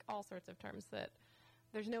everything, like all sorts of terms that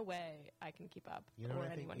there's no way I can keep up. You know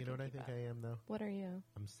what I think? You know what I think I am though? What are you?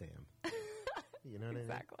 I'm Sam. You know what I mean?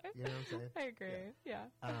 Exactly. You know what I'm saying? I agree. Yeah.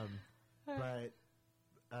 But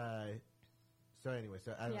so anyway,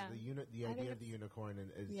 the idea of the unicorn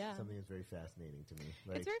is something that's very fascinating to me.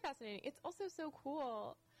 Like, it's very fascinating. It's also so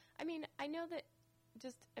cool. I mean, I know that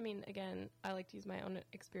again, I like to use my own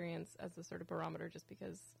experience as a sort of barometer just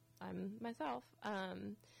because I'm myself.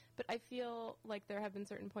 But I feel like there have been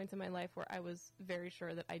certain points in my life where I was very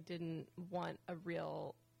sure that I didn't want a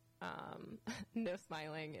real no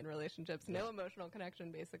smiling in relationships, no emotional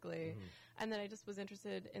connection, basically. And then I just was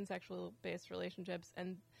interested in sexual-based relationships,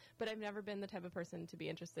 but I've never been the type of person to be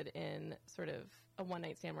interested in sort of a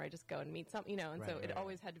one-night stand where I just go and meet some, and so it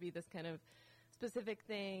always had to be this kind of specific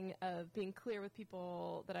thing of being clear with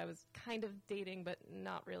people that I was kind of dating, but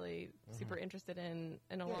not really super interested in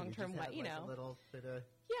a long-term way, a little bit of...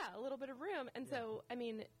 Yeah, a little bit of room. And so, I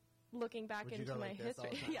mean... Looking back into my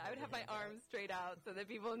history, I would have my arms straight out so that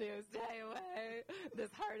people knew, stay away.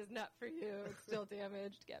 This heart is not for you. It's still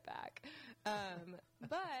damaged. Get back.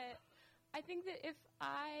 But I think that if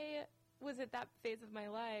I was at that phase of my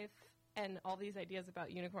life and all these ideas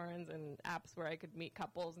about unicorns and apps where I could meet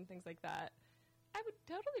couples and things like that, I would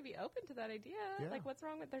totally be open to that idea. Yeah. Like, what's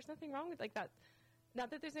wrong with, there's nothing wrong with, like, that. Not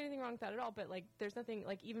that there's anything wrong with that at all, but, like, there's nothing,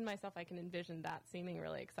 like, even myself, I can envision that seeming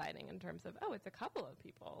really exciting in terms of, oh, it's a couple of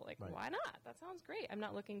people. Like, why not? That sounds great. I'm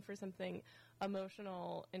not looking for something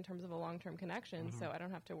emotional in terms of a long-term connection, so I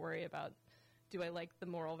don't have to worry about, do I like the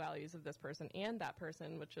moral values of this person and that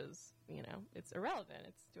person, which is, it's irrelevant.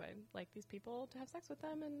 It's, do I like these people to have sex with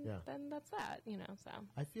them? And then that's that, so.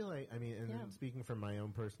 I feel like, speaking from my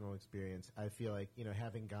own personal experience, I feel like,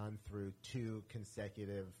 having gone through 2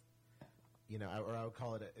 consecutive or I would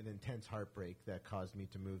call it an intense heartbreak that caused me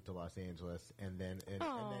to move to Los Angeles, and then an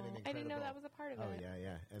incredible... I didn't know that was a part of it. Oh,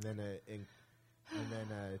 yeah. And then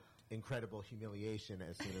incredible humiliation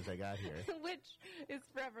as soon as I got here. Which is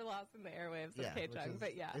forever lost in the airwaves of K-Chung,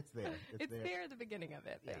 but It's there. It's there at the beginning of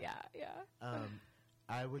it, but yeah.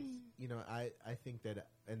 I would, I think that,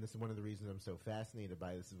 and this is one of the reasons I'm so fascinated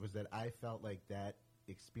by this, was that I felt like that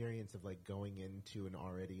experience of, like, going into an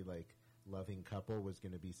already, like, loving couple was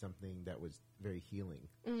going to be something that was very healing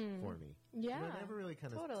for me. Yeah. I never really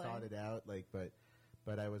kind of thought it out, like,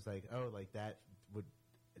 but I was like, oh, like, that would,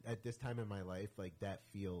 at this time in my life, like, that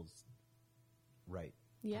feels right.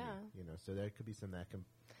 Yeah. So there could be some that can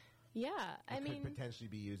could potentially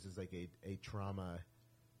be used as, like, a trauma,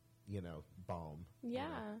 balm.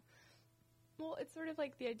 Yeah. Well, it's sort of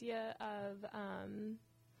like the idea of,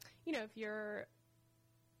 if you're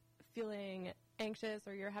feeling anxious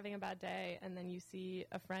or you're having a bad day and then you see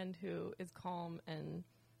a friend who is calm and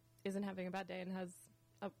isn't having a bad day and has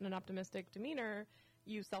an optimistic demeanor,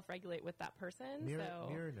 you self-regulate with that person. Mirror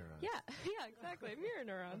neurons. Yeah, exactly. Mirror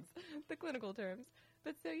neurons, the clinical terms.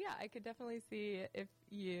 But so, yeah, I could definitely see if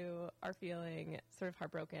you are feeling sort of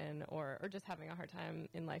heartbroken or just having a hard time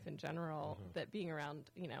in life in general, that being around,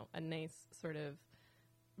 a nice sort of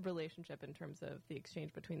relationship in terms of the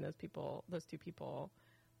exchange between those two people,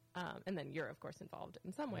 and then you're, of course, involved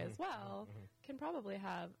in some way as well, can probably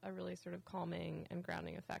have a really sort of calming and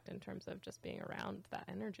grounding effect in terms of just being around that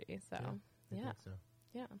energy. So, I think so.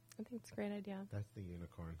 Yeah, I think it's a great idea. That's the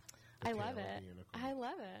unicorn. I love it. I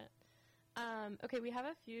love it. Okay, we have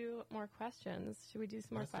a few more questions. Should we do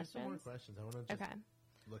some more questions? Do some more questions. I want to just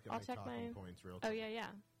look at my talking points real quick. Oh, yeah.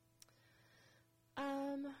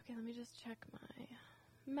 Okay, let me just check my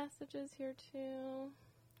messages here, too.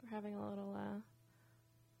 We're having a little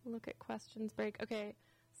look at questions break. Okay,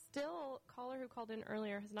 still, caller who called in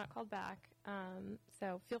earlier has not called back.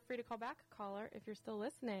 So feel free to call back, caller, if you're still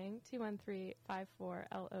listening,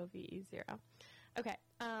 213-54-LOVE0. Okay,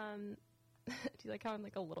 do you like how I'm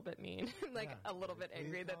like a little bit mean? A little bit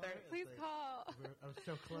angry that they're, please call. I was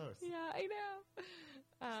so close. Yeah, I know.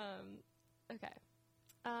 Okay.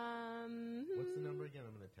 What's the number again?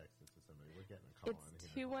 I'm going to text it to somebody. We're getting a call on here. It's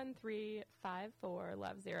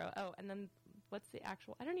 213-54-LOVE0. Oh, and then what's the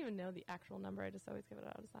actual? I don't even know the actual number. I just always give it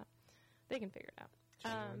out as that. They can figure it out.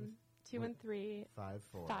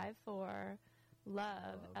 213-54-LOVE,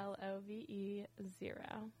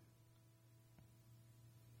 LOVE0.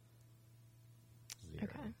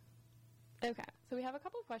 Okay. So we have a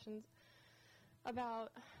couple of questions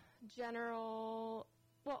about general.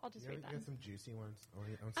 Well, I'll just read them. You got some juicy ones?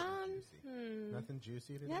 Juicy. Nothing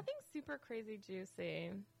juicy today? Nothing super crazy juicy.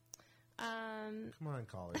 Come on,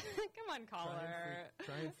 caller. Come on, caller.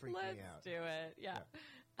 Try and freak me out. Let's do it. Yeah.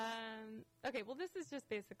 Okay, well, this is just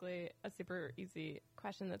basically a super easy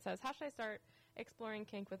question that says, how should I start exploring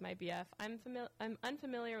kink with my BF? I'm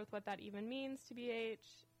unfamiliar with what that even means to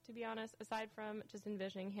BH, to be honest, aside from just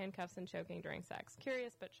envisioning handcuffs and choking during sex.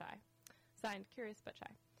 Curious but shy. Signed, curious but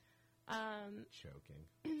shy. Choking.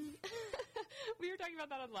 We were talking about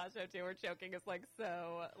that on the last show, too, where choking is,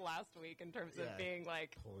 so last week in terms of being,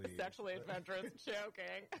 sexually adventurous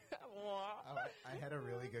choking. I had a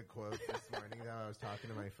really good quote this morning, though. I was talking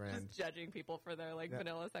to my friend. Just judging people for their,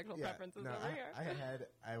 vanilla sexual preferences over here.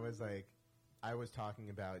 I was talking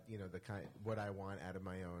about, what I want out of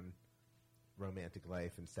my own romantic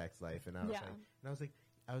life and sex life, and I was like,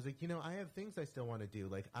 I have things I still want to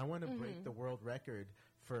do. I want to break the world record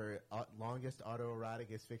for longest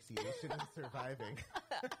autoerotic asphyxiation and surviving.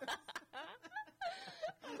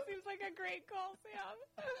 Seems like a great goal, Sam.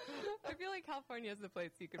 I feel like California is the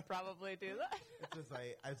place you could probably do that. It's just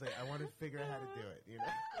I was like, I want to figure out how to do it,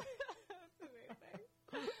 That's amazing.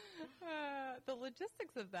 The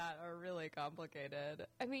logistics of that are really complicated.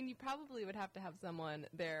 I mean, you probably would have to have someone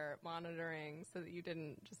there monitoring so that you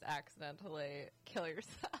didn't just accidentally kill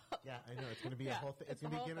yourself. Yeah, I know. It's going to be a whole thing. It's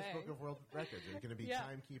going to be Guinness Book of World Records. There's going to be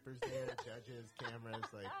timekeepers there, judges, cameras.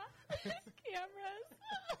 Cameras.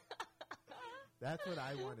 That's what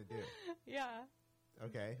I want to do. Yeah.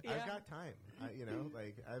 Okay. Yeah. I've got time.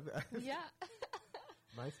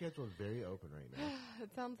 My schedule is very open right now.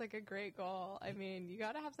 It sounds like a great goal. I mean, you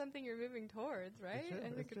got to have something you're moving towards, right? I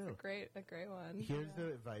think it's a great one. Here's the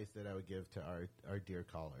advice that I would give to our dear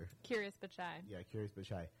caller. Curious but shy. Yeah, curious but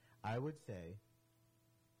shy. I would say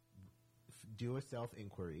do a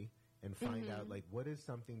self-inquiry and find out, what is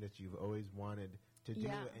something that you've always wanted to do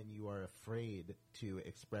and you are afraid to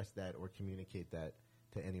express that or communicate that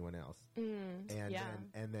to anyone else.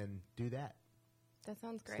 And then do that. That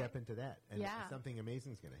sounds great. Step into that, and something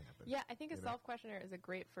amazing is going to happen. Yeah, I think a self-questionnaire is a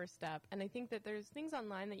great first step, and I think that there's things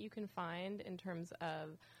online that you can find in terms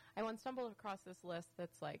of. I once stumbled across this list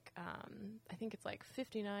that's I think it's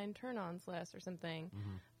 59 turn-ons list or something,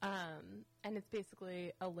 and it's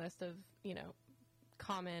basically a list of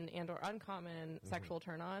common and or uncommon sexual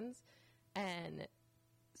turn-ons, and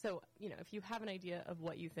so if you have an idea of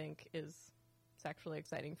what you think is sexually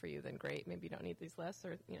exciting for you, then great. Maybe you don't need these lists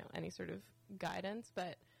or, any sort of guidance.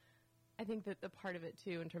 But I think that the part of it,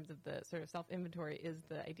 too, in terms of the sort of self-inventory is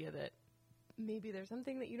the idea that maybe there's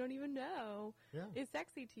something that you don't even know is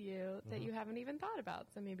sexy to you that you haven't even thought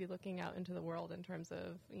about. So maybe looking out into the world in terms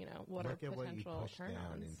of, what are potential what you push turn-ons.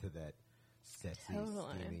 Down into that sexy,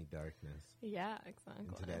 steamy darkness. Yeah, exactly.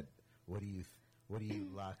 Into that, what do you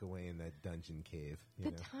lock away in that dungeon cave? The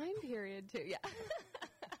time period, too,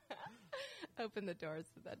 Open the doors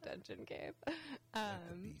to that dungeon cave. Let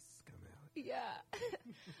the beasts come out. Yeah.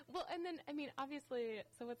 Well, and then, obviously,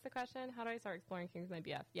 so what's the question? How do I start exploring kink with my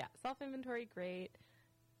BF? Yeah, self-inventory, great.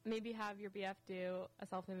 Maybe have your BF do a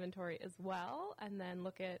self-inventory as well, and then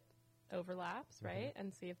look at overlaps, right?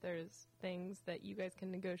 And see if there's things that you guys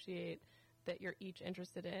can negotiate that you're each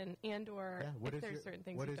interested in, and or if there's certain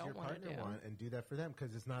things you don't want to do. What does your partner want, and do that for them,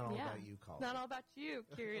 because it's not all about you, Colin. Not all about you,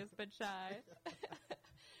 curious but shy.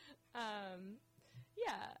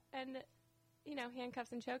 And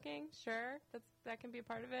handcuffs and choking, sure, that can be a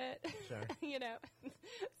part of it. Sure.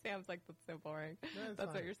 Sam's like, that's so boring. No,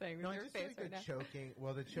 that's what you're saying with your face right now. Choking.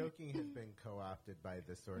 Well, the choking has been co-opted by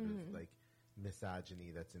the sort of like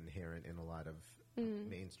misogyny that's inherent in a lot of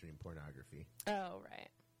mainstream pornography. Oh, right.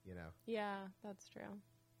 Yeah, that's true.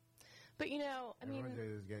 But everyone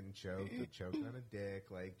is getting choked, choked on a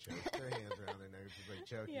dick, like choked their hands around their neck, just like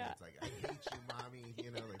choking. Yeah. It's like, I hate you, mommy.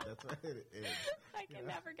 Like that's what it is. I can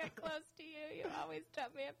never get close to you. You always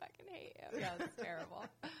jump me. I fucking hate you. Yeah, that's terrible.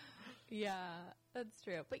 Yeah, that's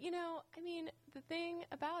true. But the thing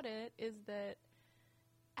about it is that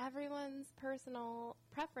everyone's personal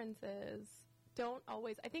preferences don't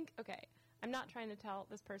always. I think. Okay, I'm not trying to tell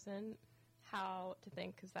this person how to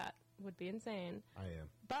think, because that would be insane. I am.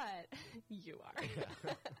 But you are.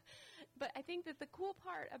 Yeah. But I think that the cool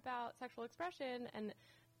part about sexual expression and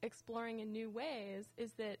exploring in new ways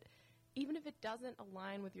is that even if it doesn't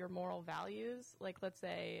align with your moral values, like let's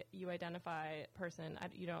say you identify person,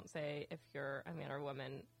 you don't say if you're a man or a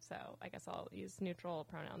woman, so I guess I'll use neutral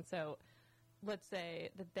pronouns. So let's say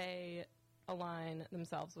that they align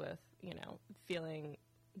themselves with, feeling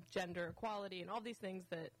gender equality and all these things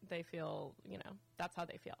that they feel, that's how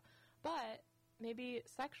they feel. But maybe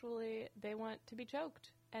sexually they want to be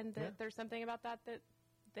choked, and that there's something about that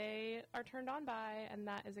they are turned on by, and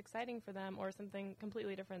that is exciting for them, or something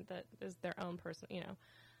completely different that is their own personal,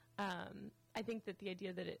 I think that the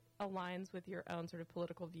idea that it aligns with your own sort of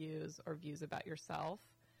political views or views about yourself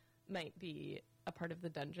might be a part of the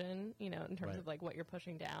dungeon, in terms of like what you're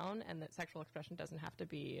pushing down, and that sexual expression doesn't have to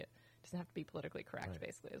be politically correct,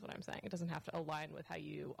 basically, is what I'm saying. It doesn't have to align with how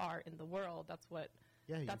you are in the world. That's why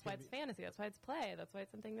it's fantasy. That's why it's play. That's why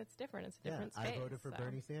it's something that's different. It's a different space. I voted for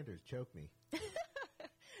Bernie Sanders. Choke me.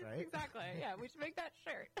 Right? Exactly. Yeah, we should make that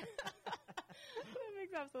shirt. That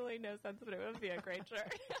makes absolutely no sense, but it would be a great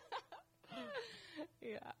shirt.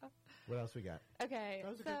 Yeah. What else we got? Okay. That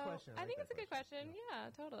was a good question. I think it's a good question. Yeah,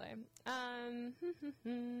 totally.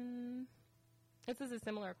 This is a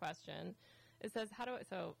similar question. It says,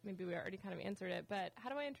 so maybe we already kind of answered it, but how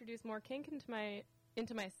do I introduce more kink into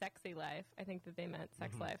my sexy life? I think that they meant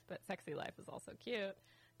sex life, but sexy life is also cute.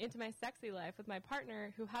 Into my sexy life with my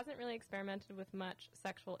partner who hasn't really experimented with much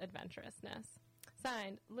sexual adventurousness.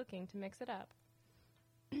 Signed, looking to mix it up.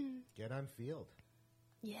 Get on field.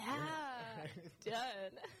 Yeah.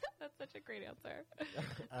 Done. That's such a great answer.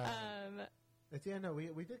 We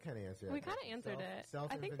did kind of answer that. We kind of answered it.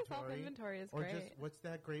 I think the self-inventory is great. Or just, what's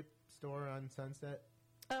that great store on Sunset?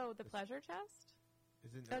 Oh, the Pleasure Chest?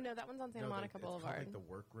 No, that one's on Santa Monica Boulevard. It's called, like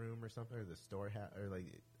the workroom or something, or the store or like.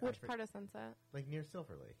 Which part of Sunset? Like near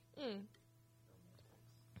Silver Lake.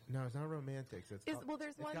 No, it's not Romantics.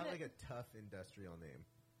 There's one got like a tough industrial name.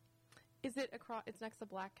 Is it across? It's next to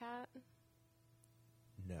Black Cat.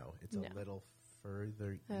 No, it's a little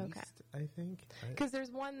further east, I think. Because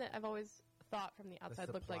there's one that I've always thought from the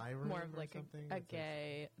outside looked like more of like a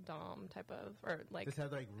gay dom type of, or like. This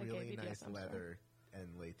had like really nice leather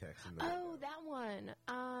and latex in the window. That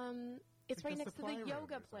one. It's right next to the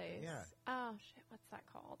yoga place. Yeah. Oh shit, what's that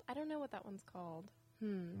called? I don't know what that one's called.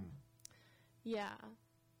 Yeah,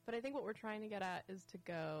 but I think what we're trying to get at is to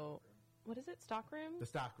go. What is it? Stockroom? The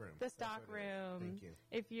Stockroom. The Stockroom. Thank you.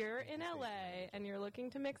 If you're in LA and you're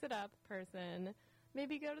looking to mix it up, person,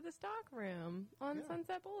 maybe go to the Stockroom on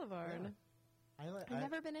Sunset Boulevard. Yeah. I've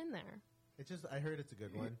never been in there. I heard it's a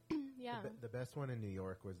good one. Yeah. The best one in New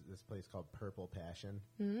York was this place called Purple Passion.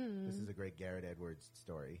 This is a great Garrett Edwards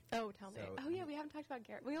story. Oh, tell me. Oh, yeah, we haven't talked about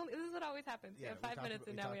Garrett. This is what always happens. Yeah, we have 5 minutes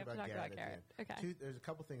and now we have to talk about Garrett. Okay. There's a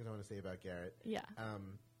couple things I want to say about Garrett. Yeah.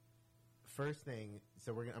 First thing,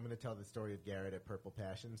 so I'm going to tell the story of Garrett at Purple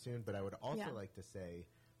Passion soon, but I would also like to say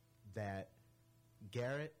that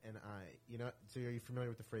Garrett and I, so are you familiar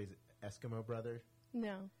with the phrase Eskimo brother?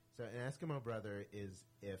 No. So an Eskimo brother is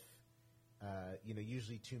if,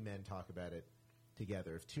 usually two men talk about it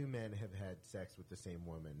together. If two men have had sex with the same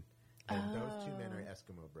woman, then those two men are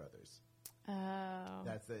Eskimo brothers. Oh.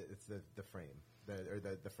 It's the frame,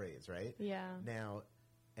 the phrase, right? Yeah. Now,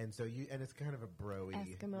 and so it's kind of a broy,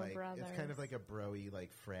 Eskimo brothers. It's kind of like a broy,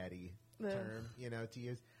 like fratty term, to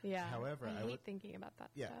use. Yeah. However, I hate thinking about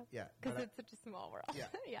that stuff. Yeah. Because it's such a small world. Yeah.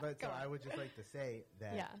 Yeah. But so I would just like to say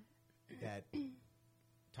that that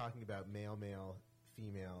talking about male,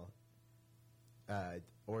 female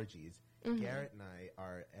orgies, Garrett and I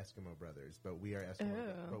are Eskimo brothers, but we're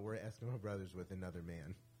Eskimo brothers with another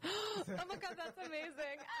man. Oh my God, that's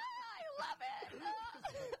amazing. I love it.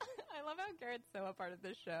 I love how Garrett's so a part of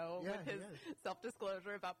this show with his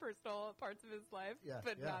self-disclosure about personal parts of his life,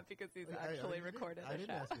 but not because he's actually recorded the show. I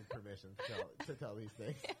didn't ask his permission to tell these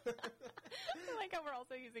things. I like how we're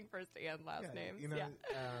also using first and last names.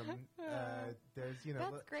 There's,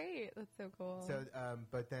 That's great. That's so cool. So,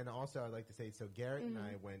 but then also I'd like to say, so Garrett and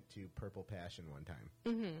I went to Purple Passion one time.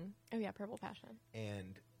 Mm-hmm. Oh yeah, Purple Passion.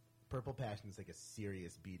 And Purple Passion is like a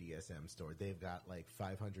serious BDSM store. They've got like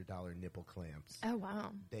 $500 nipple clamps. Oh,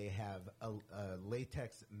 wow. They have a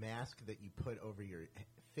latex mask that you put over your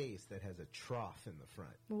face that has a trough in the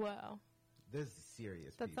front. Whoa. This is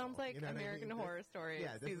serious. That sounds like American Horror Story.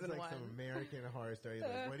 Yeah, this season is like 1. some American Horror Story.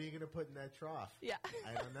 Like, what are you going to put in that trough? Yeah.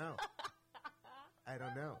 I don't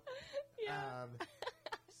know. Yeah.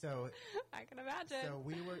 So I can imagine.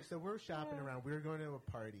 So we're shopping around. We were going to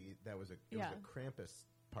a party that was a Krampus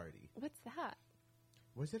party. What's that?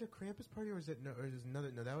 Was it a Krampus party or was it no? Or was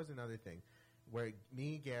another? No, that was another thing. Where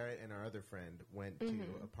me, Garrett, and our other friend went to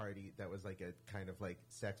a party that was like a kind of like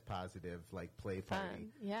sex positive like play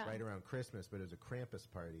party right around Christmas, but it was a Krampus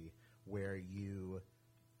party where you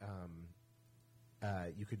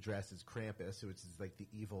could dress as Krampus, which is like the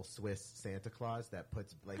evil Swiss Santa Claus that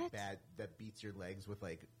puts like that beats your legs with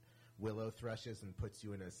like willow thrushes and puts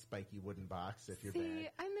you in a spiky wooden box if you're bad.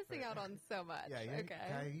 I'm missing out on so much. Yeah, okay.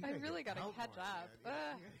 I really got to catch up.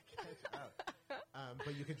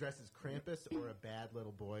 But you could dress as Krampus or a bad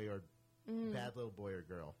little boy or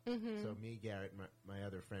girl. Mm-hmm. So me, Garrett, my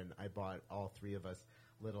other friend, I bought all three of us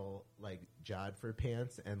little like Jodhpur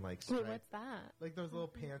pants and like what's that? Like those little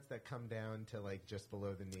pants that come down to like just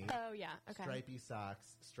below the knee. Oh yeah, okay. Stripy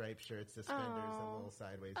socks, striped shirts, suspenders, and a little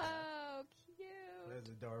sideways hat. Oh, cute. That's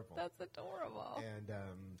adorable. That's adorable. And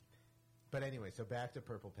but anyway, so back to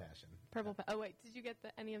Purple Passion. Oh wait, did you get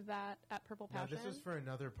any of that at Purple Passion? No, this was for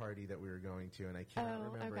another party that we were going to, and I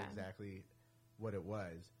cannot remember exactly what it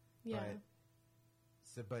was. Yeah.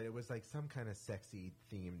 But it was like some kind of sexy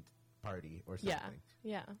themed party or something.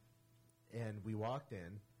 Yeah. And we walked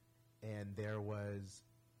in, and there was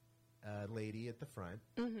a lady at the front,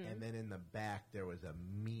 and then in the back there was a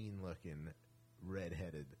mean-looking,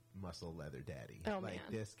 red-headed muscle leather daddy. Oh, like, man.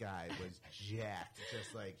 This guy was jacked,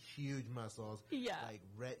 just like huge muscles. Yeah. Like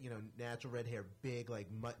red, natural red hair, big,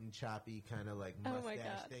 like mutton choppy kind of like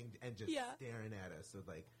mustache thing, and just staring at us. So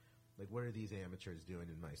like, what are these amateurs doing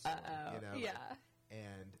in my store? Yeah.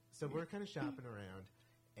 And so we're kind of shopping around,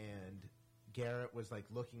 and Garrett was like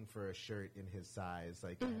looking for a shirt in his size,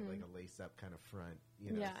 like that had, like a lace-up kind of front,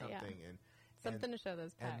 something, and something to show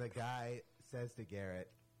those pecs. And the guy says to Garrett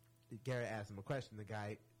asks him a question. The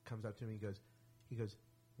guy comes up to me. He goes,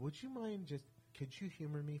 "Would you mind could you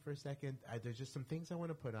humor me for a second? There's just some things I want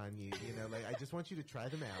to put on you. Like I just want you to try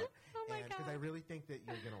them out, because I really think that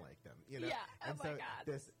you're gonna like them. Yeah. And so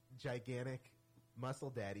this gigantic muscle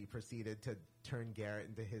daddy proceeded to turn Garrett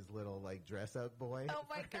into his little like dress up boy. Oh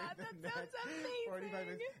my God, that sounds amazing. 45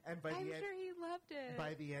 minutes, and by I'm the end, sure he loved it.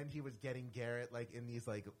 By the end, he was getting Garrett like in these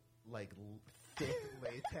like thick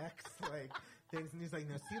latex like things, and he's like,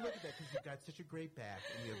 "No, see, look at that, because you've got such a great back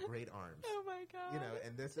and you have great arms." Oh my God,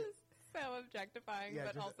 and this is so objectifying,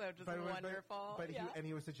 but also just wonderful. But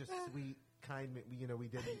he was such a sweet, kind.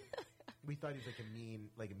 We thought he was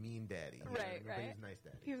like a mean daddy. Right. But he was a nice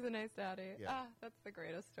daddy. He was a nice daddy. Yeah. That's the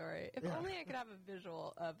greatest story. If only I could have a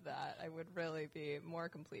visual of that, I would really be more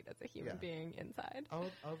complete as a human being inside.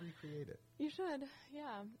 I'll recreate it. You should,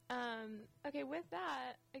 yeah. Okay, with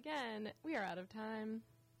that, again, we are out of time.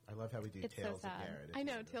 I love how we do Tales of Garrett. I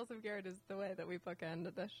know, Tales of Garrett is the way that we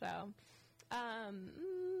bookend this show.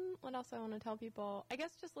 What else I want to tell people? I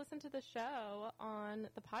guess just listen to the show on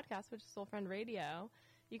the podcast, which is Soul Friend Radio.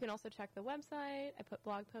 You can also check the website. I put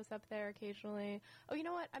blog posts up there occasionally. Oh, you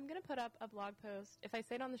know what? I'm going to put up a blog post. If I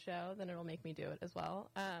say it on the show, then it'll make me do it as well.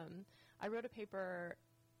 I wrote a paper,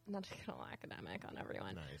 not to get all academic on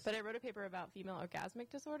everyone, but I wrote a paper about female orgasmic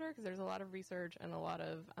disorder, because there's a lot of research and a lot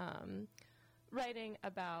of writing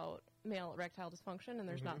about male erectile dysfunction, and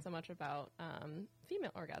there's not so much about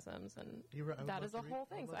female orgasms, and that is a whole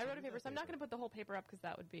thing. So I wrote a paper, so I'm not going to put the whole paper up because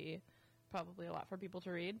that would be probably a lot for people to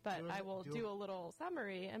read, but I will do a little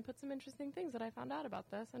summary and put some interesting things that I found out about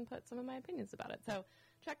this and put some of my opinions about it. So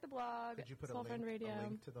check the blog, Could you put Soul Friend Radio. A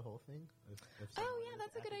link to the whole thing?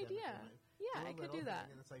 That's a good idea. Yeah, I could do that.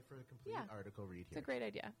 And it's like for a complete article read here. It's a great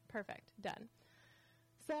idea. Perfect. Done.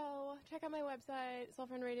 So check out my website,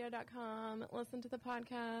 soulfriendradio.com. Listen to the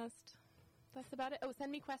podcast. That's about it. Oh,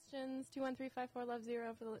 send me questions,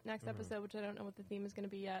 213-54-LOVE-0 for the next episode, which I don't know what the theme is going to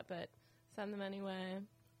be yet, but send them anyway.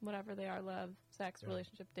 Whatever they are, love, sex,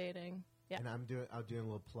 relationship, dating, Yeah. And I'll do a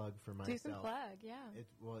little plug for myself. Do some plug, yeah.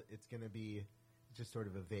 It's going to be just sort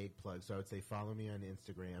of a vague plug. So I would say follow me on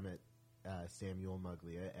Instagram at Samuel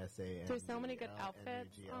Muglia, S-A-M. There's so many good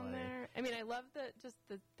outfits on there. I mean, I love the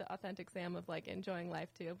authentic Sam of like enjoying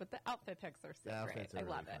life too, but the outfit pics are so great. I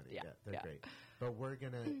love it. Yeah, they're great.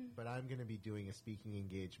 But I'm gonna be doing a speaking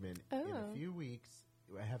engagement in a few weeks.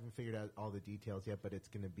 I haven't figured out all the details yet, but it's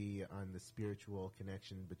gonna be on the spiritual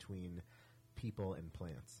connection between people and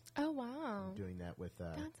plants. Oh wow! I'm doing that with.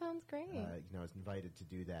 That sounds great. I was invited to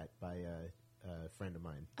do that by a friend of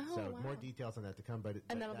mine. Oh, so wow. More details on that to come. But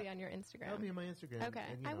that'll be on your Instagram. That'll be on my Instagram. Okay,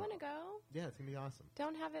 and, I want to go. Yeah, it's gonna be awesome.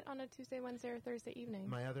 Don't have it on a Tuesday, Wednesday, or Thursday evening.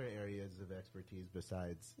 My other areas of expertise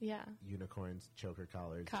besides unicorns, choker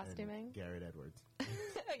collars, costuming, and Garrett Edwards.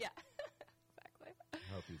 Yeah, exactly.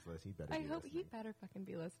 I hope he's listening. He better fucking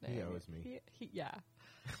be listening. He owes me.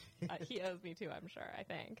 He owes me too, I'm sure. I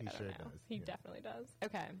think. He I don't know. does. He definitely does.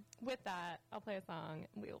 Okay. With that, I'll play a song.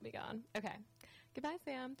 We will be gone. Okay. Goodbye,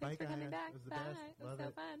 Sam. Thanks for coming back. It was the Bye. best. It was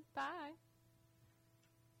so fun. Bye.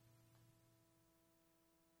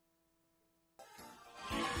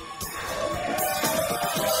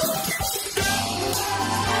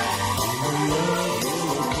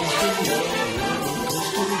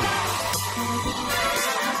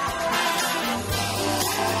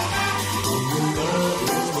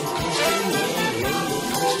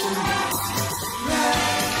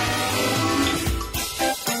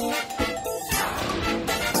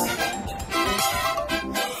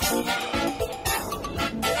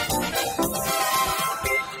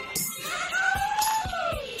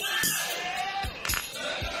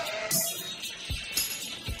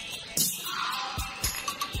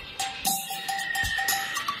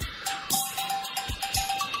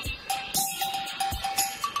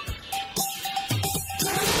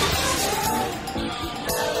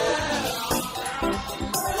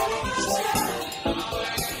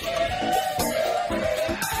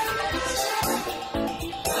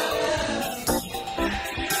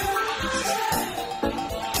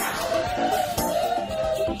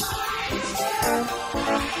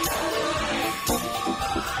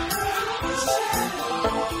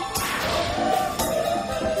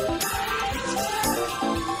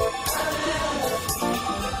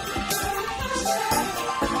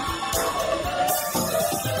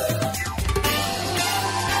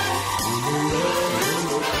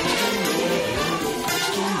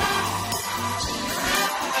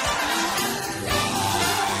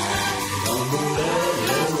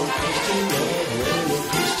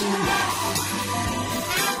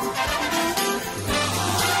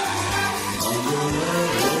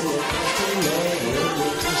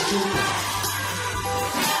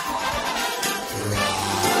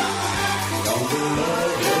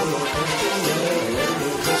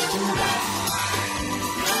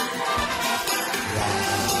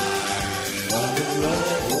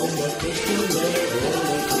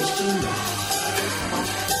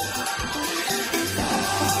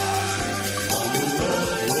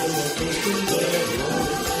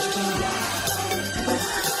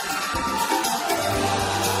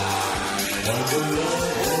 Love